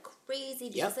 people went crazy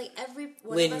because, like, every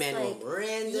one of us, Lin-Manuel like,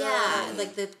 Miranda. yeah,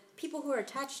 like, the people who are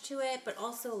attached to it, but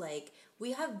also, like,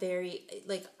 we have very,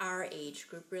 like, our age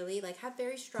group, really, like, have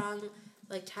very strong,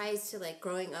 like, ties to, like,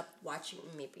 growing up watching,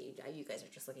 maybe you guys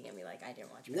are just looking at me like I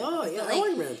didn't watch Mary Poppins, yeah, but, I like,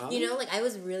 watched Mary Poppins. you know, like, I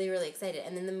was really, really excited,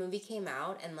 and then the movie came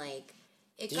out, and, like,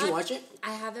 Did you watch it?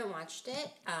 I haven't watched it.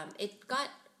 It got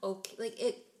okay, like,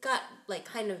 it got, like,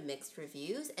 kind of mixed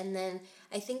reviews, and then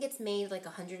I think it's made, like,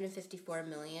 154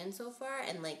 million so far,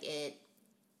 and, like, it,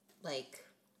 like,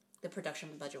 the production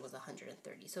budget was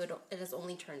 130, so it has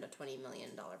only turned a $20 million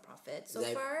profit so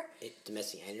far.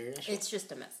 Domestic and international? It's just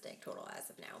domestic total as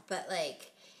of now, but,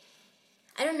 like,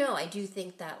 I don't know, I do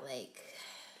think that, like,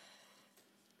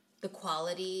 the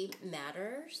quality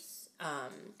matters,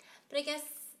 but I guess,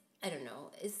 I don't know,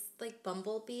 is, like,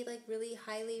 Bumblebee, like, really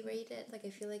highly rated? Like, I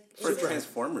feel like... For a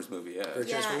Transformers movie, yeah.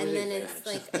 Yeah, and then it's,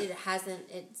 like,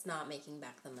 it's not making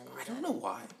back the money. I don't know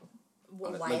why. Why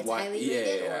like, it's highly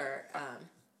rated, yeah. or...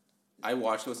 I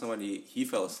watched it with somebody, he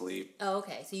fell asleep. Oh,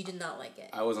 okay, so you did not like it.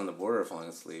 I was on the border of falling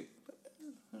asleep.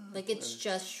 Like, it's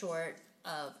just short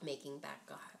of making back,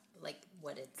 like,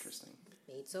 what it's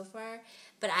made so far.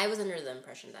 But I was under the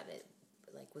impression that it,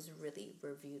 like, was really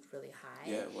reviewed really high.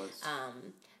 Yeah, it was.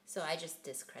 So I just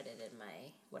discredited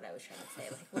what I was trying to say.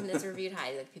 Like, when it's reviewed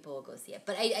high, like, people will go see it.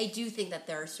 But I do think that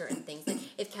there are certain things, like,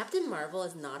 if Captain Marvel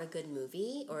is not a good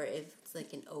movie, or if it's,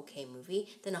 like, an okay movie,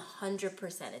 then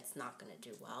 100% it's not going to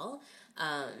do well.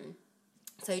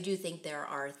 So I do think there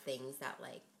are things that,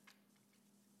 like,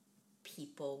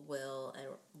 people will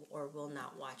or will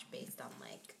not watch based on,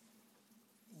 like,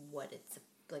 what it's,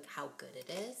 like, how good it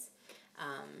is.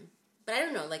 But I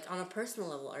don't know, like, on a personal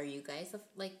level, are you guys,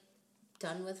 like,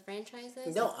 done with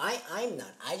franchises? No, I'm not.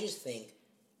 I just think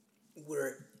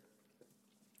we're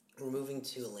moving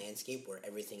to a landscape where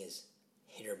everything is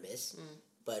hit or miss.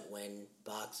 But when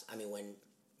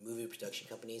movie production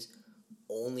companies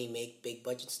only make big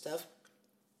budget stuff,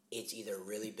 it's either a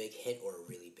really big hit or a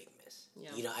really big miss. Yeah.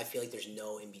 You know, I feel like there's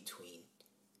no in between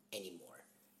anymore.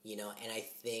 You know, and I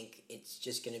think it's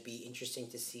just going to be interesting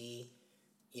to see,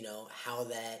 you know, how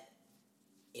that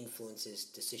influences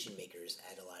decision makers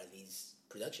at a lot of these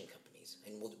production companies,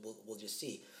 and we'll just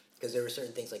see, because there were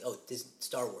certain things like, oh, this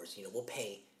Star Wars, you know, we'll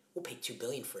pay $2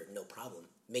 billion for it, no problem,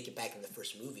 make it back in the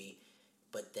first movie,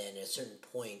 but then at a certain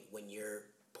point when you're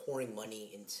pouring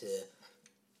money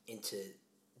into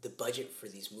the budget for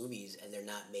these movies and they're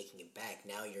not making it back,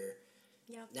 now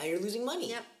you're losing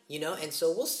money. Yep. You know, and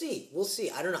so we'll see.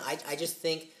 I don't know. I just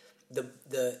think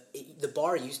the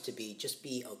bar used to be just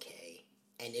be okay,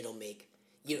 and it'll make,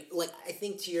 you know, like, I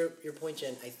think to your point,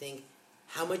 Jen, I think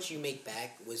how much you make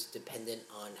back was dependent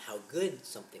on how good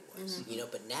something was, you know,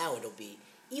 but now it'll be,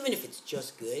 even if it's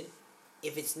just good,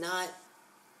 if it's not,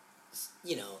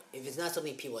 you know, if it's not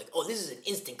something people like, oh, this is an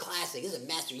instant classic, this is a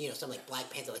master, you know, something like Black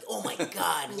Panther, like, oh my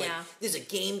God, like, this is a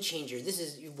game changer, this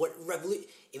is what revolution,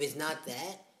 if it's not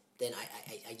that, then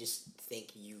I just think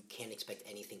you can't expect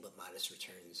anything but modest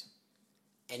returns.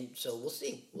 And so we'll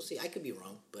see. I could be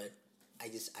wrong, but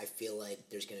I feel like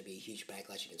there's going to be a huge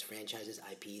backlash against franchises,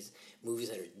 IPs, movies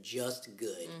that are just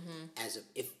good.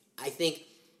 I think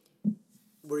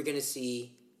we're going to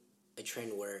see a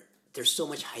trend where there's so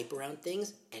much hype around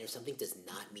things, and if something does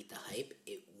not meet the hype,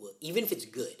 it will, even if it's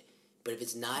good, but if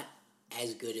it's not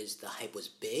as good as the hype was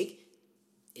big,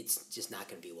 it's just not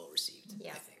going to be well received,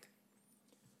 I think.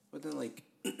 But then, like,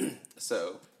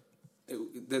 so,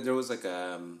 there was, like,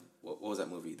 what was that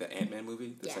movie? The Ant-Man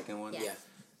movie? The second one? Yeah.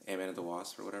 Ant-Man and the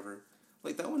Wasp or whatever.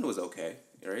 Like, that one was okay,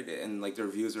 right? And, like, the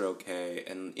reviews are okay.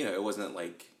 And, you know, it wasn't,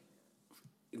 like,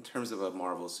 in terms of a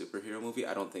Marvel superhero movie,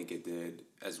 I don't think it did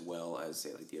as well as,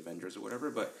 say, like the Avengers or whatever.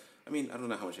 But I mean, I don't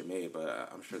know how much it made,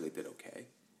 but I'm sure they did okay.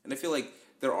 And I feel like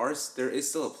there is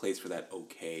still a place for that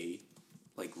okay,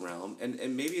 like, realm. And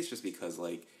maybe it's just because,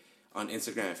 like, on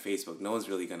Instagram and Facebook, no one's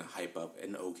really gonna hype up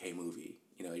an okay movie.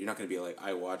 You know, you're not gonna be like,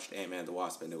 I watched Ant-Man and the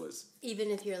Wasp and it was... Even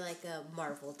if you're like a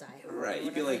Marvel diehard. Right,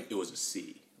 you'd be like, it was a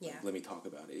C. Yeah. Like, let me talk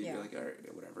about it. You'd be like, all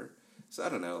right, whatever. So I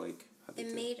don't know, like...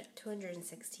 It made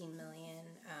 $216 million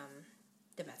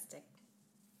domestic.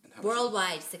 And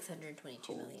Worldwide, $622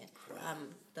 million.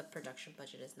 The production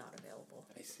budget is not available.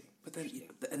 I see. But then,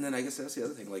 and then I guess that's the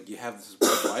other thing. Like, you have this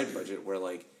worldwide budget where,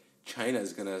 like, China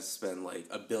is gonna spend like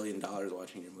 $1 billion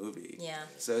watching your movie. Yeah.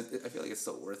 So I feel like it's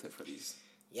still worth it for these.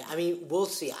 Yeah, I mean, we'll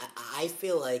see. I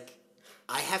feel like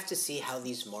I have to see how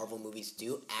these Marvel movies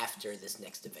do after this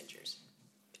next Avengers.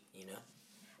 You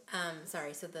know?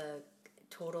 Sorry, so the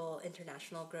total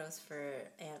international gross for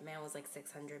Ant-Man was like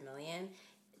 $600 million.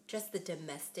 Just the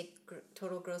domestic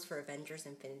total gross for Avengers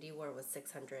Infinity War was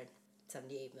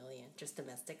 $678 million, just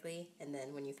domestically. And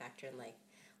then when you factor in like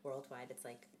worldwide, it's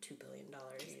like $2 billion.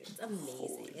 It's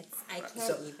amazing. I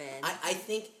can't even. I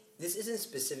think this isn't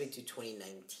specific to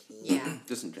 2019. Yeah.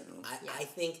 Just in general. I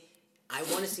think I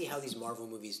want to see how these Marvel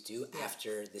movies do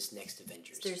after this next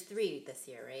Avengers. So there's 3 this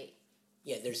year, right?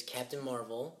 Yeah, there's Captain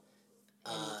Marvel,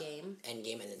 Endgame, and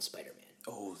then Spider-Man.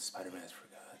 Oh, Spider-Man, I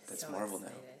forgot. That's so Marvel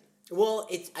excited. now. Well,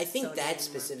 I think Sony that's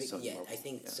and specific. Sony Yeah, Marvel, I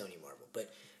think yeah. Sony Marvel.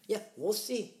 But yeah, we'll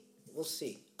see. We'll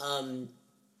see.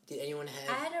 Did anyone have?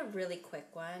 I had a really quick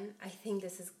one. I think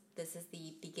this is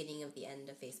the beginning of the end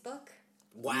of Facebook.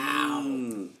 Wow.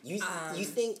 You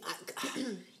think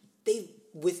they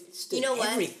withstood You know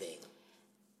what? everything?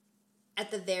 At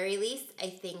the very least, I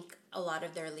think a lot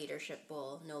of their leadership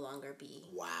will no longer be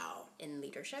Wow. in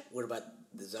leadership. What about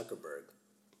the Zuckerberg?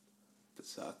 The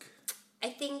suck.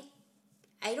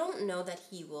 I don't know that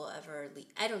he will ever leave.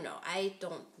 I don't know. I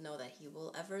don't know that he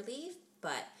will ever leave,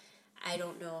 but I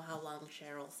don't know how long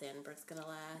Sheryl Sandberg's gonna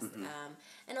last.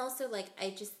 And also, like,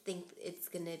 I just think it's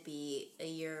gonna be a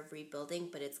year of rebuilding,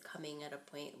 but it's coming at a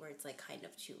point where it's, like, kind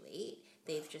of too late.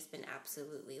 They've just been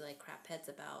absolutely, like, crapheads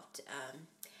about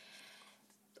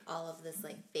all of this,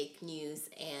 like, fake news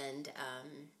and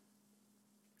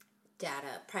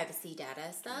privacy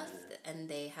data stuff, and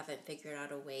they haven't figured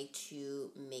out a way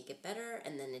to make it better,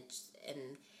 and then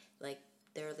like,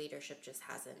 their leadership just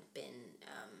hasn't been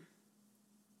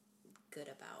good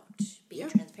about being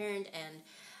transparent, and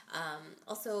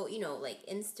also, you know, like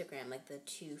Instagram, like the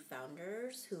 2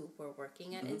 founders who were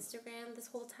working at Instagram this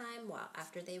whole time,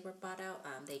 after they were bought out,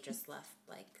 they just left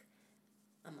like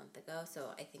a month ago,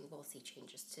 so I think we'll see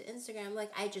changes to Instagram.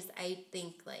 Like, I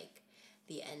think like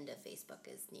the end of Facebook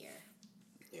is near.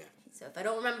 Yeah. So if I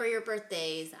don't remember your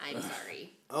birthdays, I'm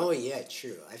sorry. Oh yeah,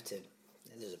 true. I have to.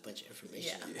 There's a bunch of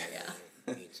information. Yeah.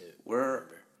 I need to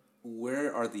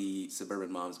Where are the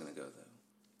suburban moms gonna go though?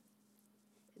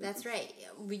 That's right.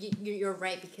 You're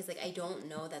right, because like, I don't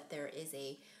know that there is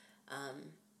a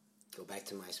go back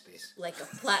to MySpace. like a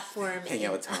platform. Hang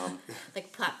out with Tom.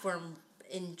 Like, platform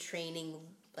in training,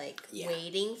 like, Yeah.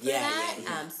 waiting for Yeah, that.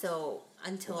 yeah. So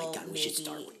until Oh my God, we maybe. should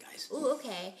start one, guys. Ooh,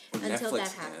 okay. Or Until Netflix,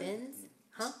 that man. happens,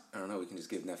 huh? I don't know. We can just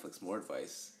give Netflix more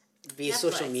advice. Be a Netflix.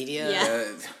 social media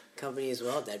Yeah. company as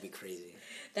well. That'd be crazy.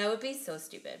 That would be so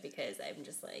stupid, because I'm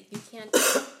just like, you can't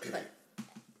put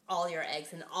all your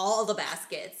eggs in all the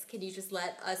baskets. Can you just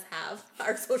let us have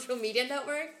our social media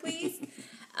network, please?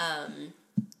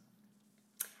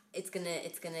 It's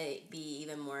gonna be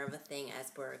even more of a thing as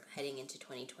we're heading into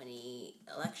 2020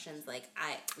 elections. Like,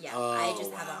 I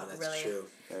just have a that's really true.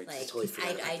 like, I totally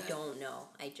forgot about I that. don't know.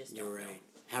 I just You're don't right. know.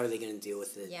 How are they going to deal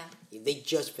with it? Yeah. They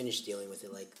just finished dealing with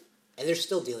it, like, and they're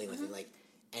still dealing with it, like,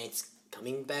 and it's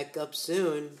coming back up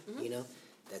soon. You know,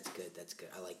 that's good. That's good.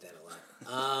 I like that a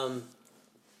lot.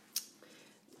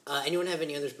 Anyone have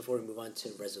any others before we move on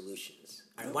to resolutions?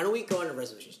 All right, why don't we go on to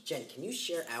resolutions? Jen, can you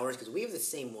share ours, because we have the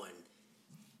same one,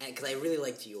 and because I really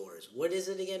liked yours. What is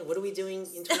it again? What are we doing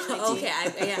in 2019? Okay,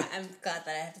 I'm glad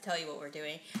that I have to tell you what we're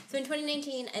doing. So in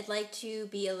 2019, I'd like to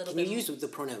be a little Can bit. you use the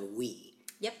pronoun we?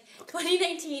 Yep.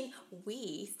 2019,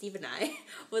 Steve and I,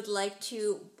 would like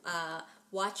to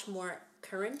watch more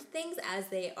current things as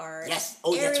they are. Yes.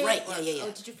 Oh, that's airing, right. or- Yeah.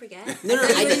 Oh, did you forget? No,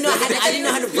 I didn't know. I didn't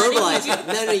know how to verbalize it.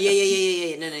 No,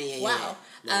 yeah. No, yeah. Wow.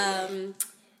 No.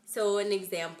 So an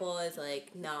example is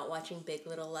like not watching Big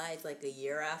Little Lies like a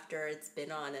year after it's been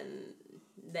on, and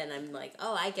then I'm like,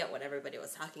 oh, I get what everybody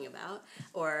was talking about,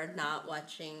 or not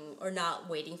watching, or not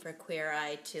waiting for Queer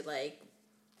Eye to like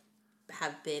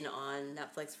have been on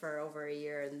Netflix for over a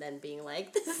year, and then being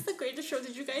like, this is the greatest show.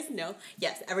 Did you guys know?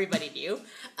 Yes, everybody knew.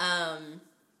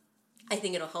 I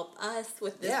think it'll help us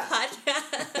with this Yeah.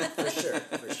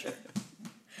 podcast. For sure.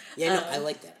 Yeah, no, I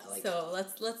like that. So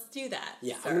let's do that.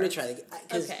 Yeah, sir. I'm gonna try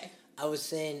that. Okay. I was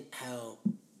saying how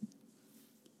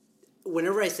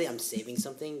whenever I say I'm saving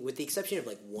something, with the exception of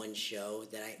like one show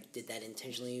that I did that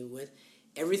intentionally with,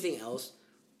 everything else,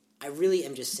 I really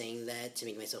am just saying that to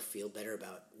make myself feel better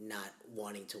about not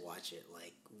wanting to watch it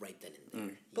like right then and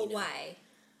there. But you know? why?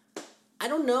 I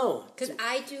don't know. Because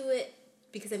I do it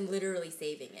because I'm literally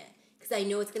saving it. Because I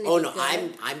know it's gonna. Oh be no,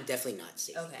 good. I'm definitely not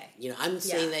saving. Okay. It. You know, I'm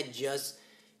saying that just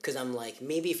because I'm like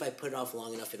maybe if I put it off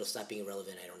long enough, it'll stop being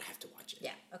irrelevant. I don't have to watch it.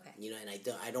 Yeah. Okay. You know, and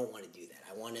I don't want to do that.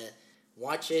 I want to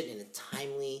watch it in a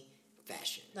timely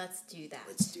fashion. Let's do that.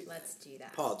 Let's do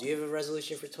that. Paul, do you have a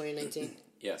resolution for 2019?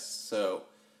 Yes. So,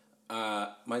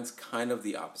 mine's kind of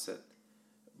the opposite.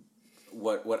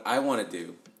 What I want to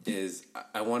do is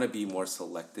I want to be more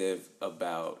selective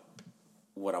about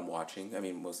what I'm watching. I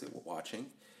mean, mostly watching,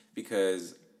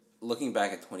 because looking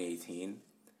back at 2018,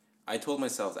 I told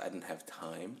myself that I didn't have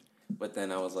time, but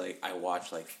then I was like, I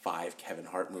watched like 5 Kevin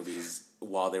Hart movies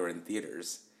while they were in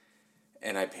theaters,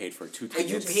 and I paid for 2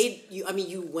 tickets.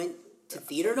 You went to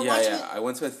theater to watch it? Yeah, I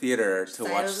went to a theater to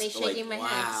watch shaking my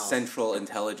head. Central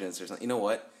Intelligence or something. You know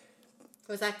what?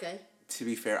 Was that good? To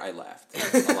be fair, I laughed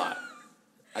a lot.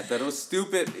 I thought it was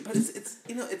stupid, but it's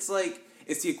you know, it's like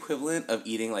it's the equivalent of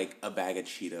eating like a bag of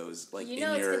Cheetos like in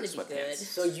your sweatpants.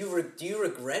 So do you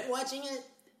regret watching it?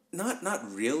 Not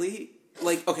really.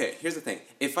 Like, okay, here's the thing.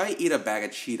 If I eat a bag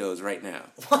of Cheetos right now,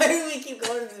 why do we keep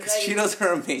going to the because Cheetos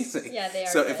are amazing. Yeah, they are.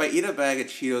 So good. if I eat a bag of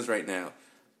Cheetos right now,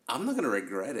 I'm not gonna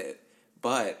regret it.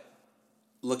 But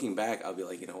looking back, I'll be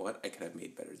like, you know what? I could have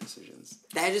made better decisions.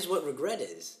 That is what regret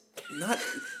is.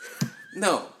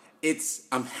 No.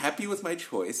 I'm happy with my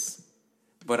choice,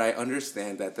 but I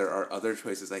understand that there are other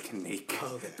choices I can make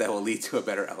that will lead to a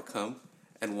better outcome,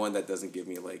 and one that doesn't give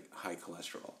me like high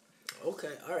cholesterol.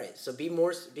 Okay, all right. So being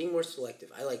more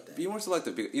selective. I like that. Be more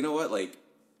selective. You know what? Like,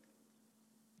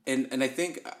 and I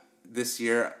think this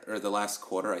year or the last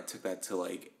quarter, I took that to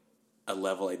like a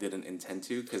level I didn't intend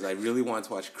to, because I really wanted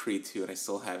to watch Creed 2 and I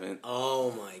still haven't.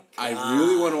 Oh my god! I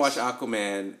really want to watch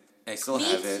Aquaman. I still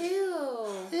haven't. Me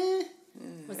too.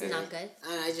 Was it not good?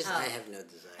 I have no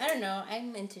desire. I don't know.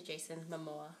 I'm into Jason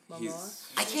Momoa.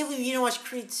 I can't believe you didn't watch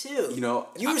Creed 2. You know,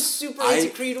 you were super into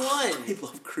Creed 1. I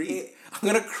love Creed. I'm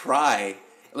gonna cry.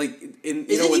 Like in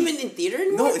is it even in theater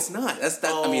anymore? No, it's not. That's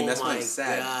why I'm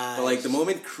sad. Gosh. But like the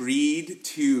moment Creed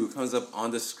 2 comes up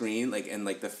on the screen, like and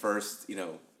like the first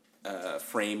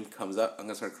frame comes up, I'm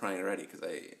gonna start crying already because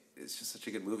it's just such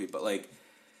a good movie. But like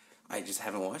I just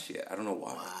haven't watched it yet. I don't know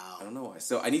why. Wow. I don't know why.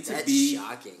 So I need to That's be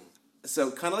shocking.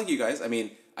 So kind of like you guys. I mean,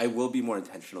 I will be more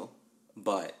intentional,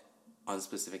 but on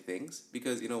specific things,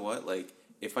 because you know what? Like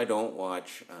if I don't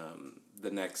watch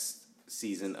the next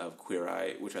season of Queer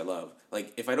Eye, which I love,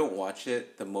 like if I don't watch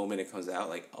it the moment it comes out,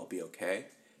 like I'll be okay,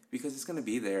 because it's gonna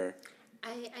be there.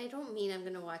 I don't mean I'm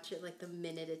gonna watch it like the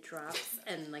minute it drops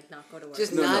and like not go to work.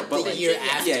 Just not the like, year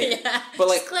after. Yeah. But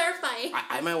like just clarifying.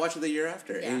 I might watch it the year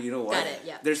after, and you know what? Got it.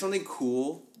 Yeah. There's something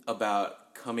cool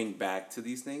about coming back to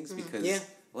these things because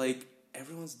like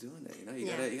everyone's doing it. You know,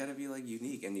 you gotta be like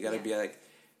unique, and you gotta be like,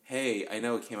 hey, I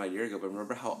know it came out a year ago, but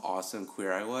remember how awesome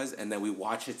Queer Eye was, and then we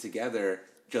watch it together.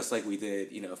 Just like we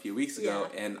did, a few weeks ago,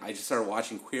 and I just started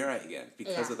watching Queer Eye again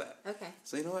because of that. Okay.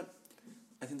 So you know what?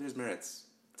 I think there's merits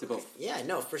to both. Yeah,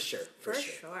 no, for sure. For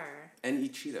sure. And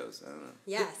eat Cheetos. I don't know.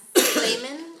 Yes.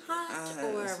 Flamin' hot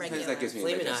or regular? That gives me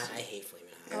Flamin' Hot. I hate Flamin'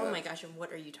 Hot. Oh my gosh! And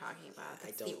what are you talking about?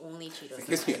 That's the only Cheetos. It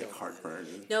gives me a heartburn.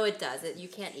 No, it does. You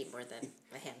can't eat more than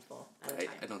a handful at a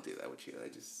time. I don't do that with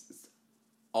Cheetos. It's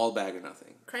all bag or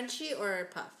nothing. Crunchy or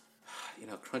puff?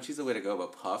 Crunchy's the way to go,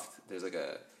 but puffed, there's like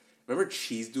a... Remember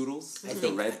cheese doodles?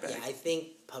 The red bag? Yeah, I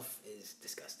think puff is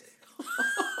disgusting.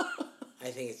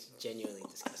 I think it's genuinely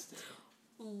disgusting.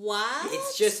 What?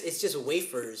 It's just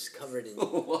wafers covered in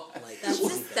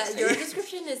like your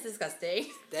description is disgusting.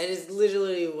 That is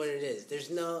literally what it is. There's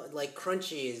no like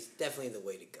crunchy is definitely the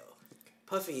way to go.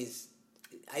 Puffy is,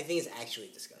 I think, is actually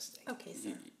disgusting. Okay,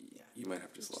 sir. You might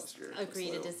have just lost your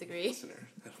agree to disagree. Listener.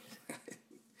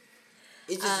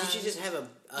 It's just you should just have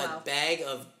a bag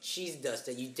of cheese dust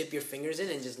that you dip your fingers in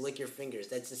and just lick your fingers.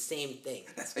 That's the same thing.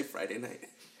 That's my Friday night.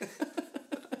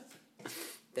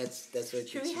 That's what.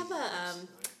 Should we have a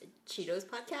Cheetos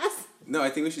podcast? No, I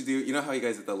think we should do. You know how you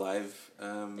guys did the live, the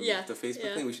Facebook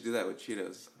yeah. thing. We should do that with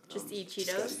Cheetos. Just eat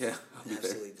Cheetos. Yeah, I'll be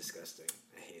absolutely there. disgusting.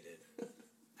 I hate it.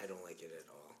 I don't like it at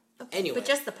all. Okay, anyway, but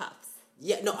just the puffs.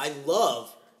 Yeah, no, I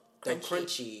love the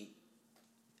crunchy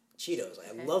Cheetos.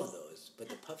 I love those, but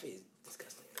the puffy is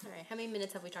disgusting. All right. How many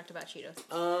minutes have we talked about Cheetos?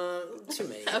 Too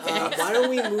many. Okay. Why don't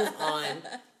we move on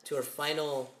to our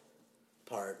final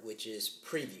part, which is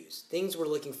previews. Things we're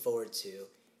looking forward to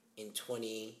in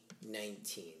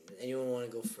 2019. Anyone want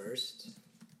to go first?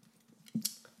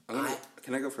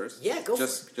 Can I go first? Yeah, go for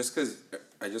it. Just because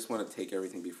I just want to take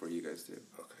everything before you guys do.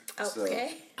 Okay.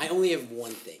 Okay. I only have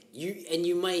one thing.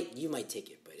 You might take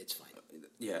it, but it's fine.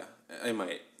 Yeah, I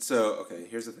might. So, okay,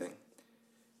 here's the thing.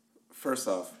 First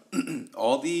off,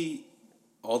 all the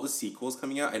sequels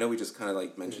coming out, I know we just kind of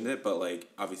like mentioned it, but like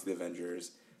obviously the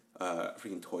Avengers,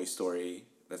 freaking Toy Story,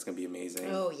 that's going to be amazing.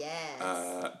 Oh,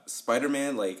 yes.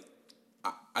 Spider-Man, like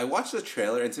I watched the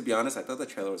trailer, and to be honest, I thought the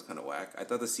trailer was kind of whack. I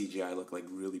thought the CGI looked like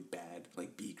really bad,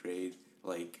 like B grade,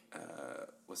 like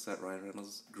what's that Ryan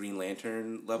Reynolds Green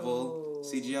Lantern level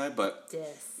CGI. But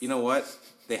you know what?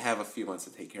 They have a few months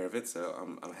to take care of it,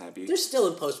 so I'm happy. They're still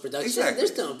in post-production. Exactly. They're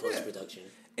still in post-production.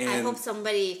 And I hope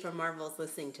somebody from Marvel's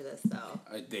listening to this, though.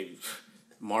 They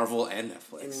Marvel and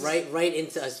Netflix. And right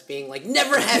into us being like,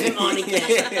 never have him on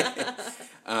again.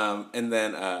 And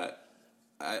then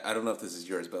I don't know if this is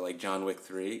yours, but like John Wick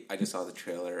 3, I just saw the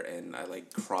trailer and I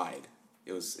like cried.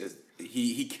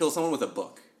 He kills someone with a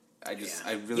book. I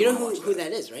really you know want to watch who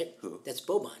that is, right? Who? That's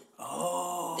Boban.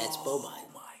 Oh, that's Boban. Oh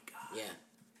my god. Yeah,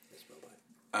 that's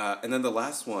Boban. And then the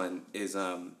last one is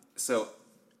so.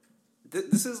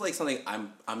 This is like something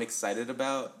I'm excited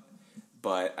about,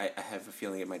 but I have a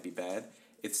feeling it might be bad.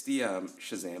 It's the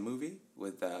Shazam movie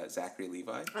with Zachary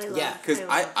Levi. Because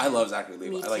I love Zachary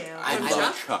Levi. Me too. I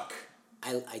love Chuck.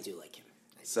 I do like him.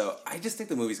 So I just think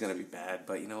the movie's gonna be bad,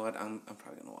 but you know what? I'm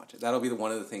probably gonna watch it. That'll be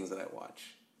one of the things that I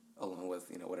watch, along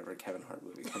with whatever Kevin Hart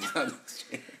movie comes out next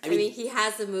year. I mean, he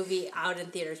has a movie out in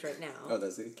theaters right now. Oh,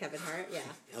 does he? Kevin Hart, yeah.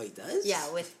 Oh, he does?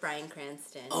 Yeah, with Bryan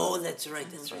Cranston. Oh, that's right.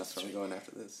 That's right. That's probably going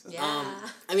after this. So. Yeah.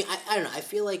 I mean, I don't know. I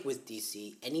feel like with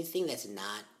DC, anything that's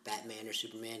not Batman or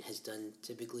Superman has done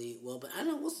typically well, but I don't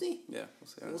know. We'll see. Yeah, we'll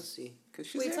see. We'll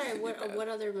see. Wait, sorry. What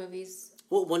other movies?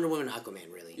 Well, Wonder Woman and Aquaman,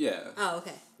 really. Yeah. Oh,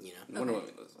 okay. You know, Wonder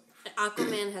Woman was like.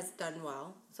 Aquaman has done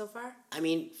well so far. I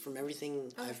mean, from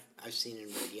everything I've seen in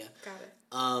media. Got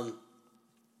it.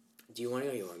 Do you want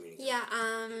to go? Or you want me to go? Yeah.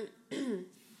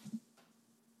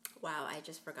 Wow, I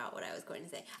just forgot what I was going to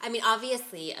say. I mean,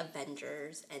 obviously,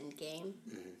 Avengers Endgame.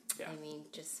 Mm-hmm. Yeah. I mean,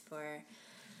 just for.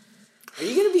 Are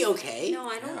you gonna be okay? No,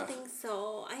 I don't think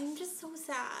so. I'm just so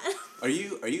sad. Are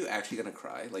you actually gonna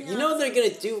cry? Like You know they're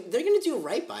gonna do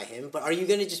right by him, but are you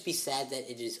gonna just be sad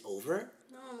that it is over?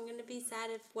 No, I'm gonna be sad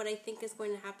if what I think is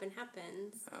going to happen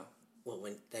happens. Oh. What,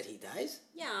 when that he dies?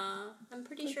 Yeah, I'm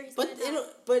pretty sure he's But gonna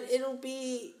die. it'll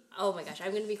be. Oh my gosh,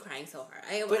 I'm gonna be crying so hard.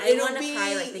 I But want to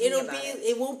cry like thinking about it.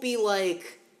 It won't be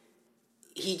like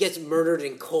he gets murdered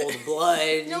in cold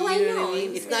blood. No, you I know. What I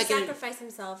mean? He's gonna sacrifice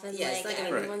himself, and it's not gonna-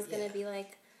 everyone's gonna be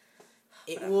like,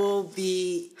 it will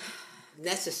be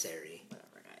necessary.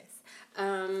 whatever, guys.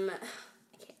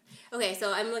 I can't. Okay,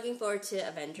 so I'm looking forward to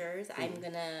Avengers. I'm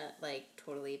gonna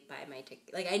totally buy my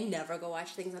ticket. I never go watch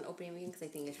things on opening weekend because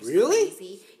I think it's just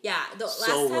crazy. Yeah, the last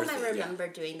time I remember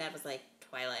doing that was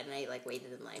Twilight, and I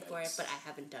waited in line for it, but I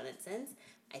haven't done it since.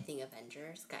 I think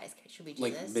Avengers, guys, should we do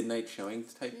this? Midnight showing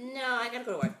type? No, I gotta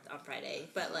go to work on Friday,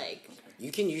 but You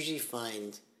can usually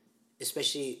find,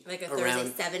 especially a around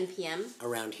Thursday 7 p.m.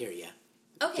 around here, yeah.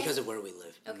 Okay. Because of where we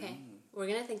live. Okay, we're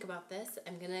gonna think about this.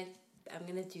 I'm gonna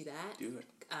do that. Do it.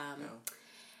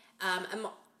 I'm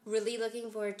really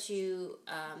looking forward to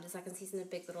the second season of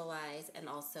Big Little Lies and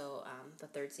also the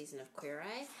third season of Queer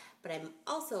Eye. But I'm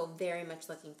also very much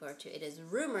looking forward to. It is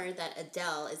rumored that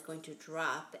Adele is going to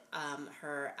drop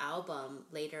her album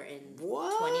later in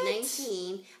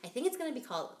 2019. I think it's going to be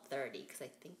called 30 because I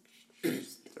think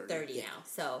she's 30 now.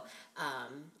 So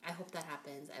I hope that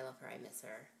happens. I love her. I miss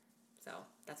her. So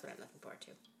that's what I'm looking forward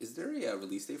to. Is there a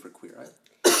release date for Queer Eye?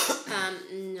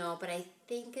 No, but I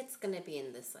think it's going to be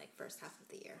in this first half of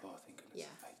the year. Oh, thank goodness.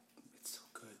 Yeah. It's so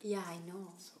good. Yeah, I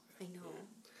know. So I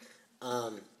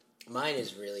know. Mine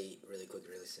is really, really quick,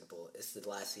 really simple. It's the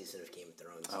last season of Game of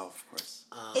Thrones. Oh, of course.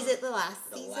 Is it the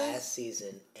last season? The last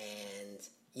season, and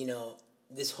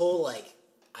this whole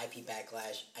IP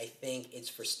backlash. I think it's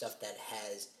for stuff that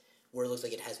where it looks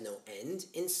like it has no end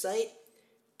in sight.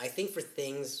 I think for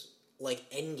things like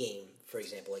Endgame, for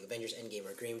example, like Avengers Endgame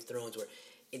or Game of Thrones, where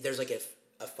there's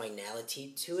a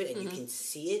finality to it, and you can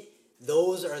see it.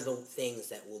 Those are the things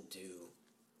that will do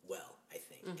well, I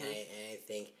think, and I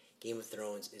think Game of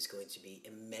Thrones is going to be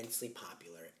immensely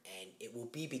popular, and it will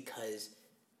be because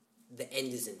the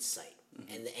end is in sight,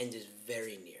 and the end is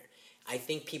very near. I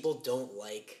think people don't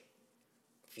like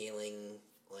feeling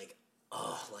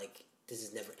this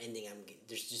is never ending.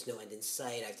 There's just no end in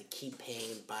sight. I have to keep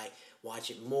paying and watch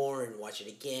it more and watch it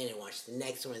again and watch the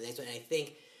next one and the next one. And I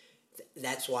think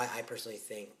that's why I personally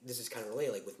think this is kind of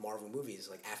related. Like with Marvel movies,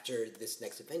 like after this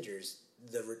next Avengers,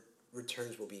 the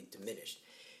returns will be diminished.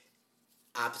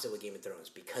 Opposite with Game of Thrones,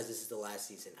 because this is the last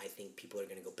season, I think people are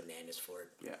going to go bananas for it.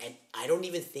 Yeah. And I don't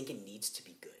even think it needs to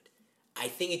be good. I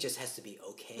think it just has to be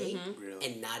okay Really?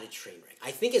 and not a train wreck.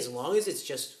 I think as long as it's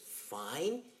just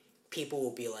fine, people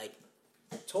will be like,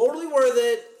 totally worth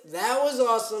it. That was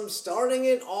awesome. Starting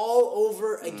it all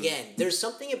over again. There's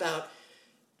something about,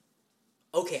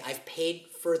 okay, I've paid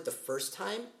for it the first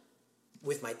time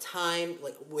with my time,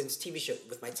 like with this TV show,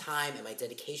 with my time and my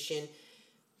dedication,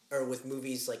 or with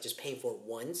movies, like just paying for it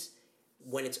once.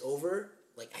 When it's over,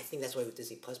 like I think that's why with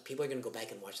Disney Plus, people are going to go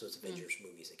back and watch those Avengers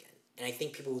movies again. And I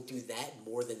think people will do that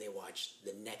more than they watch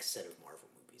the next set of Marvel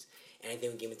movies. And I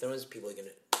think with Game of Thrones, people are going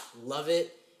to love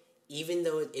it, even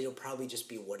though it'll probably just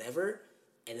be whatever,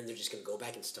 and then they're just going to go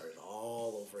back and start it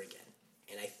all over again.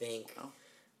 And I think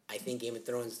Game of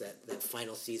Thrones, that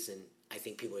final season, I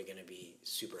think people are going to be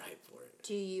super hyped for it.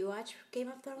 Do you watch Game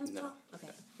of Thrones, No. Paul? Okay,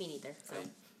 me neither. So.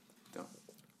 Don't.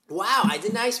 Wow, I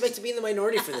did not expect to be in the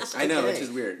minority for this. I know, Okay. which is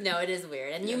weird. No, it is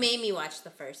weird. And you made me watch the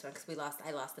first one because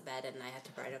I lost the bet and I had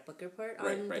to write a book report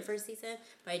on the first season.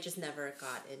 But I just never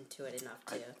got into it enough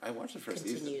to I watched the first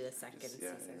continue season. the second season.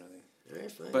 I didn't really. All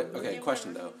right, fine. But okay,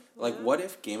 question though. Like, what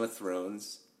if Game of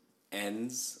Thrones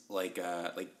ends like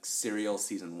serial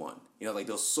season 1? You know, like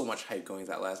there was so much hype going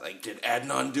that last. Like, did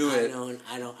Adnan do it?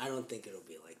 I don't think it'll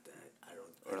be like that.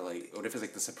 Or like, what if it's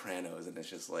like The Sopranos and it's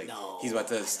just like No, he's about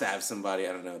to stab somebody?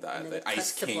 I don't know, then the it Ice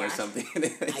cuts to King or black. something.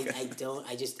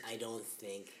 I don't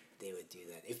think they would do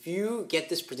that. If you get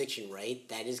this prediction right,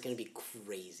 that is going to be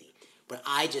crazy. But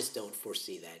I just don't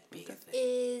foresee that being a thing.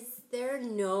 Is there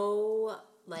no,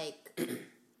 like,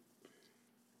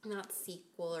 not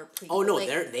sequel or prequel? Oh no, like,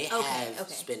 they have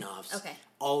okay. spin-offs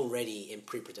already in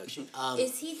pre-production.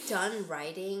 Is he done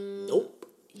writing? Nope.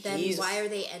 Then why are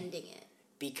they ending it?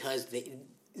 Because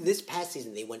this past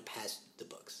season they went past the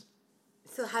books.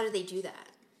 So how did they do that?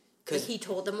 Like he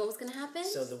told them what was going to happen?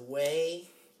 So the way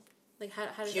Like how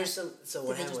did here's that? some. So Did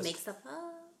what they happened just was make stuff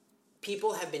up?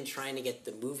 people have been trying to get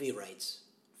the movie rights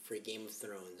for Game of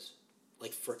Thrones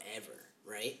like forever,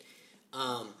 right?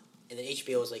 And then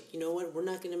HBO was like, you know what, we're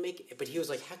not going to make it. But he was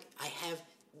like,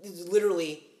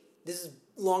 this is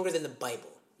longer than the Bible.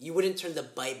 You wouldn't turn the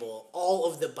Bible,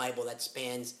 all of the Bible that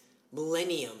spans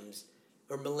millennia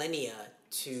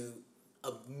to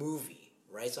a movie,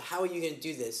 right? So how are you going to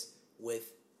do this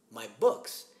with my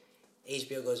books?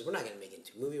 HBO goes, we're not going to make it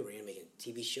into a movie, we're going to make it a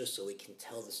TV show so we can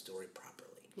tell the story properly.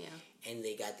 Yeah. And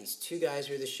they got these two guys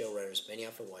who are the showrunners,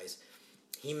 Benioff and Weiss.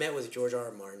 He met with George R.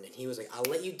 R. Martin, and he was like, I'll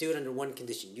let you do it under one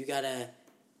condition. You got to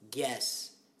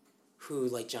guess who,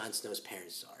 like, Jon Snow's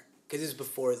parents are. Because this is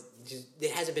before,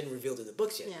 it hasn't been revealed in the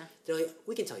books yet. Yeah. They're like,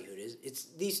 we can tell you who it is. It's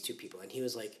these two people. And he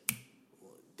was like,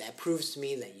 well, that proves to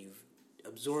me that you've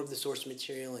absorbed the source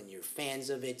material and you're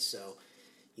fans of it, so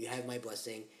you have my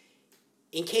blessing.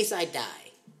 In case I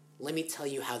die, let me tell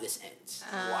you how this ends.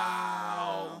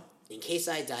 Wow. In case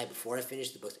I die before I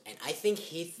finish the books. And I think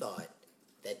he thought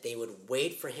that they would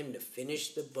wait for him to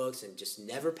finish the books and just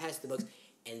never pass the books,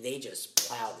 and they just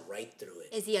plowed right through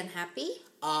it. Is he unhappy?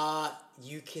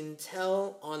 You can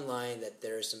tell online that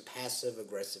there is some passive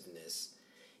aggressiveness,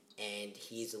 and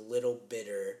he's a little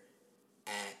bitter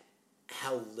at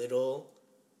how little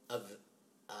of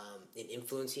an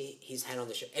influence he's had on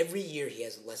the show. Every year he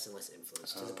has less and less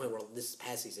influence, to the point where this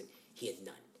past season he had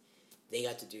none. They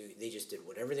just did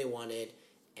whatever they wanted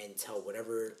and tell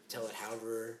it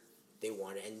however they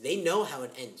wanted, and they know how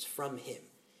it ends from him.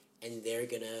 And they're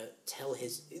gonna tell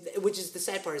which is the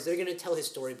sad part, is they're gonna tell his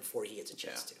story before he gets a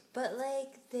chance to. But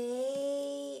like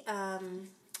they,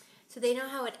 so they know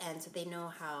how it ends. So they know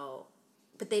how,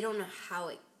 but they don't know how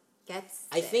it gets.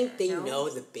 I think they no? know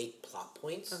the big plot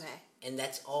points. Okay. And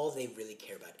that's all they really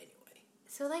care about anyway.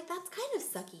 So like that's kind of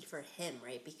sucky for him,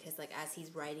 right? Because like as he's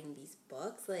writing these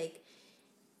books, like,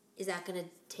 is that gonna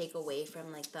take away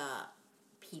from like the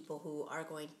people who are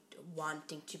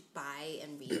wanting to buy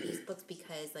and read these books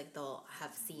because like they'll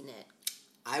have seen it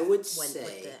with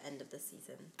the end of the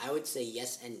season? I would say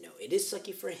yes and no. It is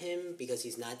sucky for him because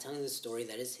he's not telling the story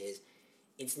that is his.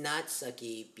 It's not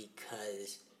sucky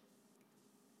because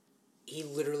he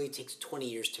literally takes 20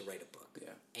 years to write a book.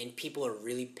 Yeah. And people are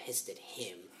really pissed at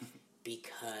him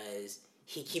because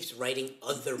he keeps writing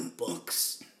other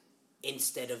books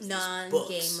instead of these books.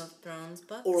 Non-Game of Thrones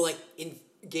books? Or like in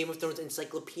Game of Thrones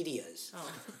encyclopedias.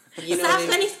 Oh. You know Stop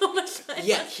what I mean? spending so much time.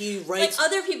 Yeah, he writes... Like,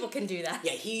 other people can do that.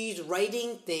 Yeah, he's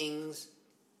writing things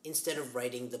instead of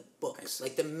writing the books,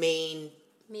 like the main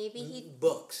Maybe he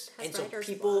books. has And so writer's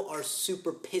people block. are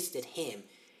super pissed at him.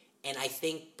 And I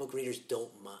think book readers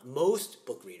don't mind. Most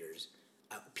book readers,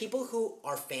 people who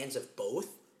are fans of both,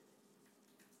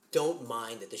 don't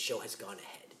mind that the show has gone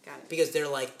ahead. Got it. Because they're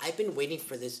like, I've been waiting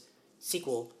for this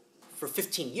sequel for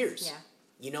 15 years. Yeah.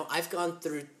 You know, I've gone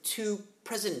through 2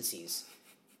 presidencies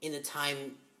in the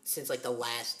time since like the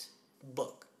last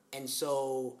book. And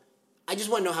so I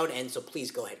just want to know how it ends, so please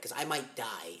go ahead, because I might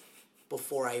die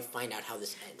before I find out how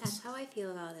this ends. That's how I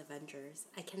feel about Avengers.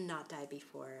 I cannot die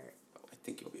before. I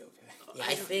think you'll be okay. Yeah,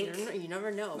 I think... You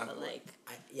never know, Not but quite.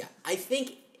 like... I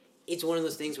think it's one of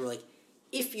those things where, like,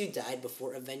 if you died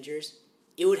before Avengers,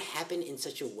 it would happen in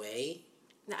such a way...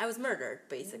 I was murdered,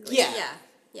 basically. Yeah.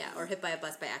 Yeah, or hit by a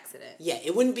bus by accident. Yeah,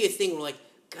 it wouldn't be a thing where, like,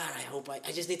 God, I hope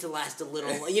I just need to last a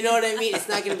little... You know what I mean? It's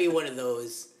not going to be one of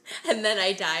those... And then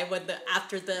I die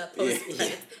after the post Yeah.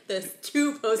 credits. There's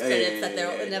 2 post credits yeah, that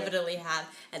they'll yeah. inevitably have,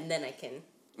 and then I can...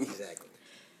 Exactly.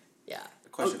 Yeah.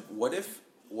 Question: What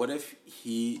if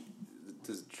he,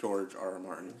 does George R. R.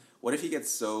 Martin? What if he gets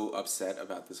so upset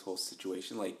about this whole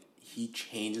situation, like he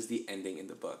changes the ending in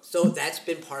the book? So that's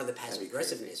been part of the passive That'd be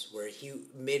aggressiveness, where he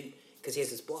because he has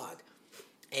this blog,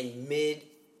 and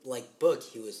book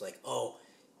he was like, oh,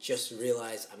 just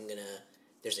realize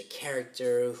there's a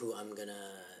character who I'm gonna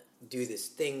do this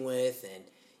thing with, and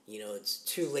you know it's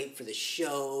too late for the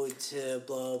show to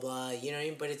blah blah. You know what I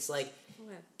mean? But it's like,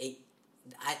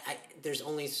 there's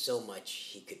only so much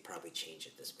he could probably change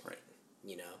at this point.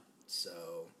 You know,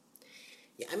 so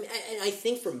yeah. I mean, I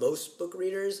think for most book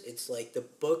readers, it's like the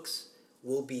books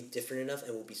will be different enough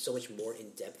and will be so much more in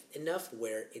depth enough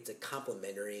where it's a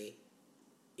complementary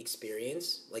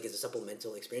experience, like it's a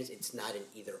supplemental experience. It's not an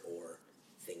either or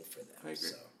thing for them. I agree.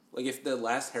 So. Like if the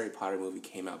last Harry Potter movie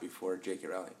came out before J.K.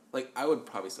 Rowling, like I would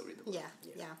probably still read the book.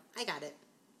 Yeah, I got it.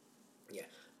 Yeah.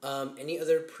 Any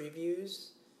other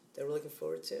previews that we're looking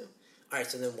forward to? All right,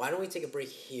 so then why don't we take a break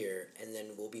here, and then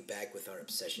we'll be back with our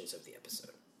obsessions of the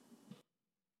episode.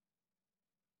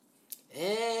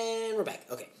 And we're back.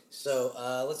 Okay, so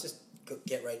let's just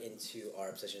get right into our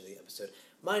obsessions of the episode.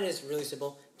 Mine is really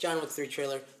simple. John Wick 3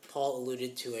 trailer. Paul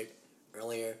alluded to it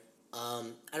earlier. I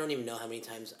don't even know how many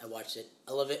times I watched it.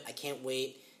 I love it. I can't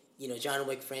wait. You know, John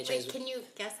Wick franchise. Wait, can you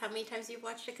guess how many times you've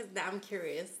watched it? Because now I'm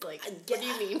curious. Like, what do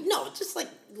you mean? No, just like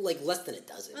less than a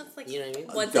dozen. That's like you know what I mean?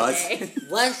 once dozen. a day.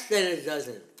 Less than a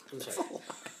dozen. I'm sorry.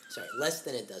 Sorry, less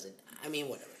than a dozen. I mean,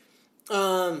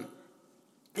 whatever.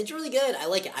 It's really good. I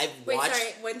like it. I've Wait, watched...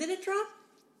 sorry, when did it drop?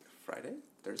 Friday,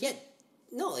 Thursday. Yeah,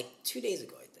 no, like 2 days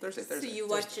ago, I think. Thursday. So you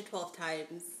watched it 12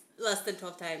 times, less than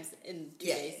 12 times in 2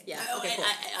 days. Yeah. Okay, cool.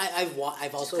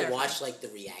 I've also clarify. watched like the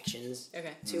reactions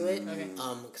Okay. to it. Okay.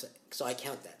 So I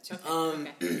count that too.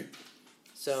 Okay.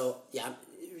 So yeah,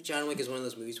 John Wick is one of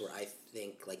those movies where I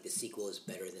think like the sequel is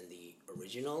better than the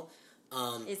original.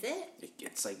 Is it?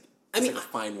 It's like I mean, like a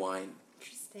fine wine.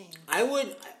 Interesting.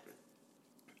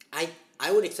 I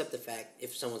would accept the fact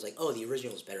if someone's like, oh, the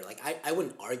original is better. Like, I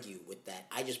wouldn't argue with that.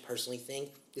 I just personally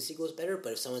think the sequel is better,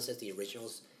 but if someone says the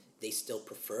originals they still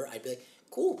prefer, I'd be like,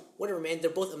 cool, whatever, man. They're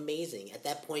both amazing. At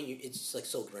that point, it's just, like,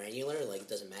 so granular, like, it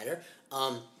doesn't matter.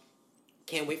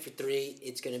 Can't wait for 3.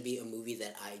 It's going to be a movie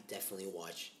that I definitely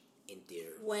watch in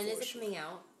theater. When is it coming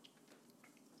out?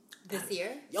 This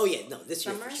year? Oh, yeah, no, this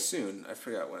year Summer? for sure. Soon. I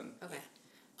forgot when. Okay.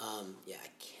 Yeah, I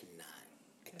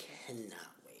cannot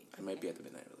wait. I might be at the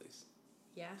midnight release.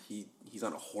 Yeah. He's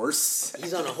on a horse.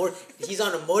 He's on a horse. He's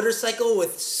on a motorcycle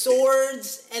with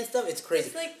swords and stuff. It's crazy.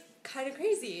 It's like kind of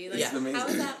crazy. Like, Yeah. It's amazing. how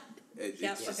is that? It's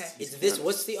Yeah, just- okay. Is this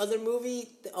what's the other movie?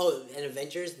 Oh, and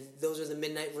Avengers. Those are the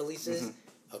midnight releases.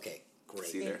 Okay, great.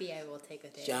 See there. Maybe I will take a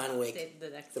day. John off, Wick the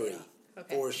next 3 day off.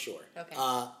 Okay. for sure. Okay.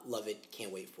 Love it.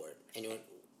 Can't wait for it. Anyone?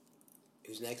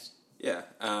 Who's next? Yeah.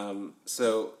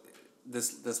 So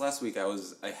this last week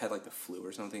I had like the flu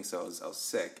or something, so I was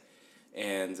sick,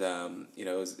 and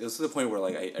it was to the point where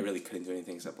like I really couldn't do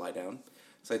anything except lie down.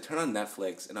 So I turned on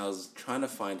Netflix and I was trying to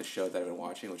find a show that I've been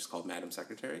watching, which is called Madam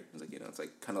Secretary. It was like it's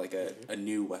like kind of like a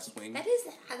new West Wing. That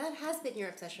has been your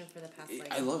obsession for the past.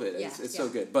 Like, I love it. Yeah, It's yeah, so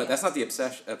good. But yeah. that's not the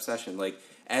obsession. Like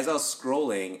as I was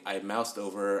scrolling, I moused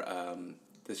over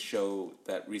this show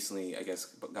that recently I guess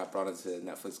got brought into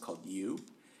Netflix called You.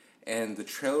 And the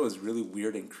trailer was really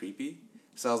weird and creepy.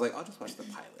 So I was like, I'll just watch the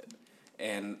pilot.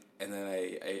 And then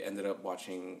I ended up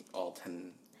watching all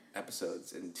 10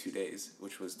 episodes in 2 days,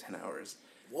 which was 10 hours.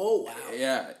 Whoa! Wow.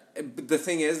 Yeah. But the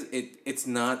thing is, it's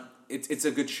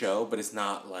a good show, but it's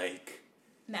not like...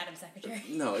 Madam Secretary.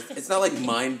 No, it's not like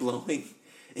mind-blowing.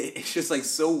 It's just like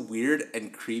so weird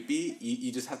and creepy.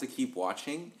 You just have to keep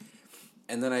watching.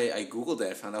 And then I Googled it.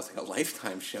 I found out it was like a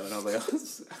Lifetime show. And I was like, oh,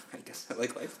 I guess I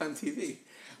like Lifetime TV.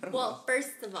 I don't know.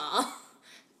 First of all,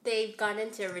 they've gone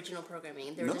into original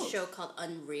programming. There was No. a show called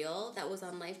Unreal that was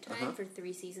on Lifetime for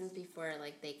 3 seasons before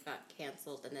like they got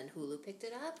canceled, and then Hulu picked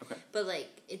it up. Okay. But like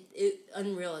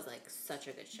Unreal is like such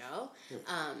a good show.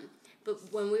 But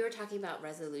when we were talking about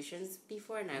resolutions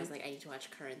before, and I was like, I need to watch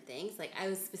current things, like I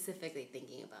was specifically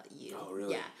thinking about you. Oh,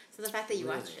 really? Yeah. So the fact that you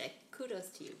watched it, kudos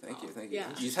to you. Thank Paul. you, thank you. Yeah.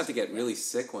 You just have to get really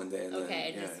sick one day and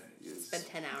Okay, then just spend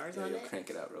 10 hours on you'll it. crank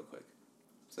it out real quick.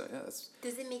 So yeah, that's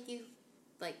Does it make you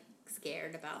like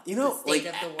scared about you know the state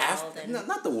like of the world? after, And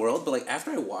not the world, but like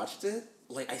after I watched it,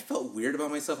 like I felt weird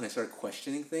about myself and I started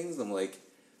questioning things. I'm like,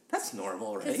 that's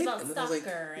normal, right? it's about and then I was like,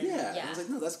 stalker and- yeah. And yeah. I was like,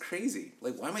 no, that's crazy.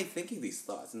 Like, why am I thinking these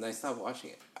thoughts? And then I stopped watching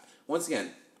it. Once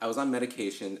again, I was on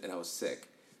medication and I was sick.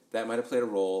 That might have played a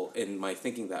role in my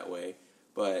thinking that way,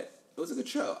 but it was a good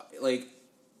show. Like,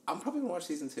 I'm probably gonna watch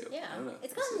season 2. yeah, I don't know.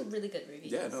 it's We'll gotten really good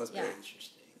reviews. Yeah, no, it's great.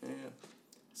 Interesting. Yeah.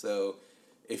 So,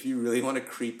 if you really want to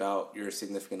creep out your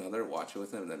significant other, watch it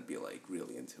with them and then be like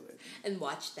really into it. And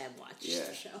watch them watch Yeah.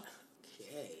 the show.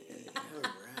 Okay. All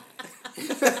right.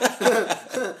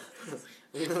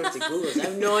 I don't know what to Google. I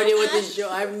have no idea what this show.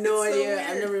 I have no It's so idea. weird.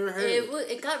 I've never even heard. of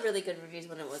it. It got really good reviews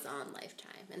when it was on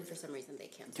Lifetime, and for some reason they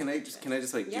canceled. Can I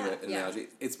just like Yeah, give an yeah. analogy?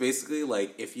 It's basically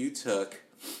like if you took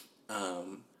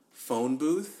Phone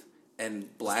Booth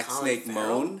and Black Colin Snake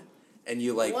Farrell? Moan and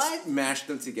you like What? mashed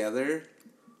them together.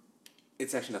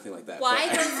 It's actually nothing like that. Why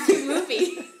but- those two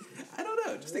movies? I don't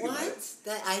know. Just think about it. What?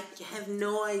 That I have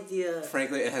no idea.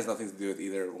 Frankly, it has nothing to do with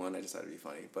either one. I just thought it'd be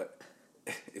funny, but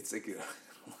it's like you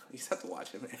just have to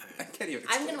watch it, man. I can't even.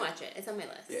 I'm explain gonna it. watch it. It's on my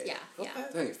list. Yeah. Yeah, Okay. yeah.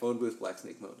 Dang it, Phone Booth, Black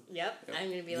Snake Moan. Yep. Yep. I'm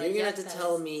gonna be You're like, gonna yep, have to that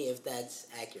tell is- me if that's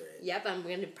accurate. Yep, I'm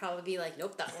gonna probably be like,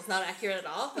 nope, that was not accurate at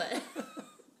all. But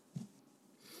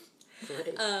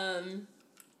Right.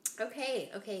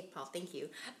 okay, Paul, thank you.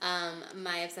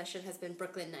 My obsession has been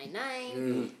Brooklyn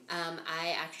Nine-Nine.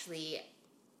 I actually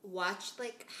watched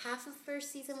like half of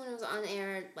first season when it was on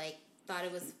air, like thought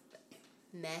it was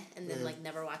meh, and then like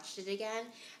never watched it again.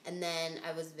 And then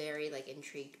I was very like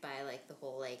intrigued by like the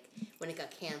whole like when it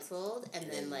got canceled, and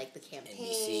then like the campaign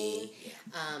NBC,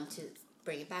 to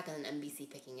bring it back, and then NBC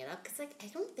picking it up, because like I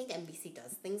don't think NBC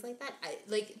does things like that. I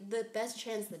like the best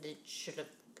chance that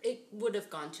it would have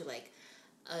gone to like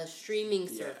a streaming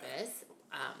service,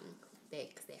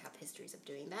 because they have histories of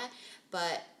doing that,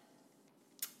 but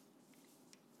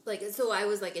like, so I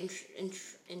was like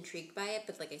intrigued by it,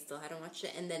 but like I still hadn't watched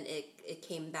it, and then it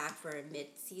came back for a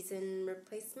mid-season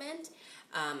replacement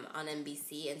on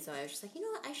NBC, and so I was just like, you know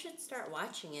what, I should start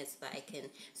watching it so that I can.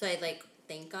 So I like,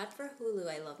 thank God for Hulu.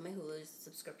 I love my Hulu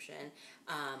subscription.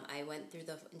 I went through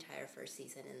the entire first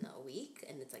season in a week,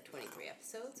 and it's like 23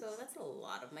 episodes, so that's a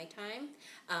lot of my time.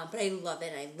 But I love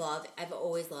it, and I've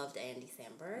always loved Andy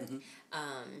Samberg.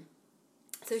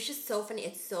 So it's just so funny.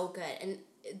 It's so good, and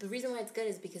the reason why it's good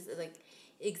is because like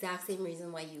exact same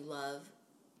reason why you love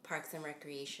Parks and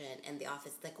Recreation and The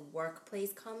Office, like a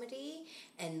workplace comedy,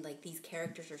 and like these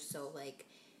characters are so like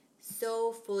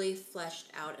so fully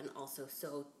fleshed out and also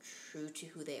so true to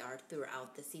who they are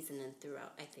throughout the season and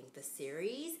throughout I think the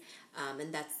series,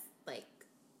 and that's like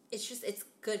it's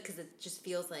good because it just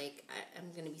feels like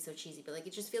I'm gonna be so cheesy, but like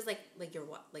it just feels like you're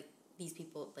like these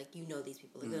people, like you know these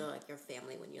people, like they're like your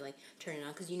family when you like turn it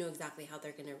on, because you know exactly how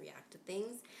they're gonna react to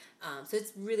things. So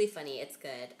it's really funny. It's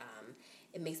good.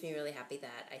 It makes me really happy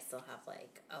that I still have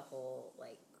like a whole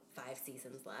like 5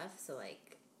 seasons left. So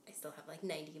like I still have like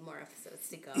 90 more episodes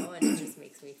to go, and it just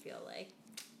makes me feel like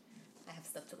I have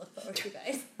stuff to look forward to,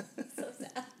 guys. So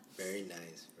sad. Very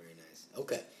nice, very nice.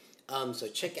 Okay, so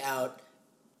check out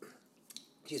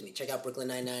Brooklyn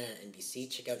Nine-Nine on NBC.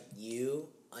 Check out You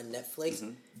on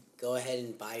Netflix. Go ahead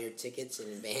and buy your tickets in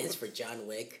advance for John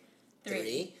Wick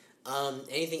 3.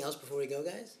 Anything else before we go,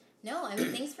 guys? No, I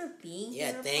mean, thanks for being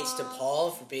here. Yeah, thanks to Paul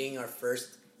for being our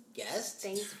first guest.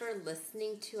 Thanks for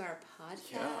listening to our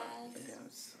podcast. Yeah,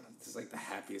 it's like the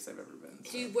happiest I've ever been.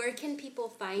 So. Dude, where can people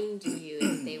find you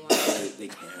if they want to? They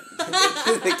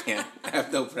can't. They can't. I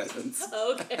have no presence.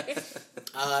 Okay.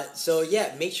 So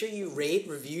yeah, make sure you rate,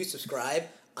 review, subscribe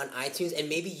on iTunes, and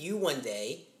maybe you one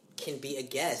day can be a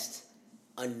guest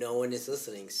on No One Is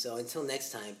Listening. So until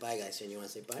next time, bye guys. And you want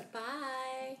to say bye?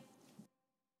 Bye.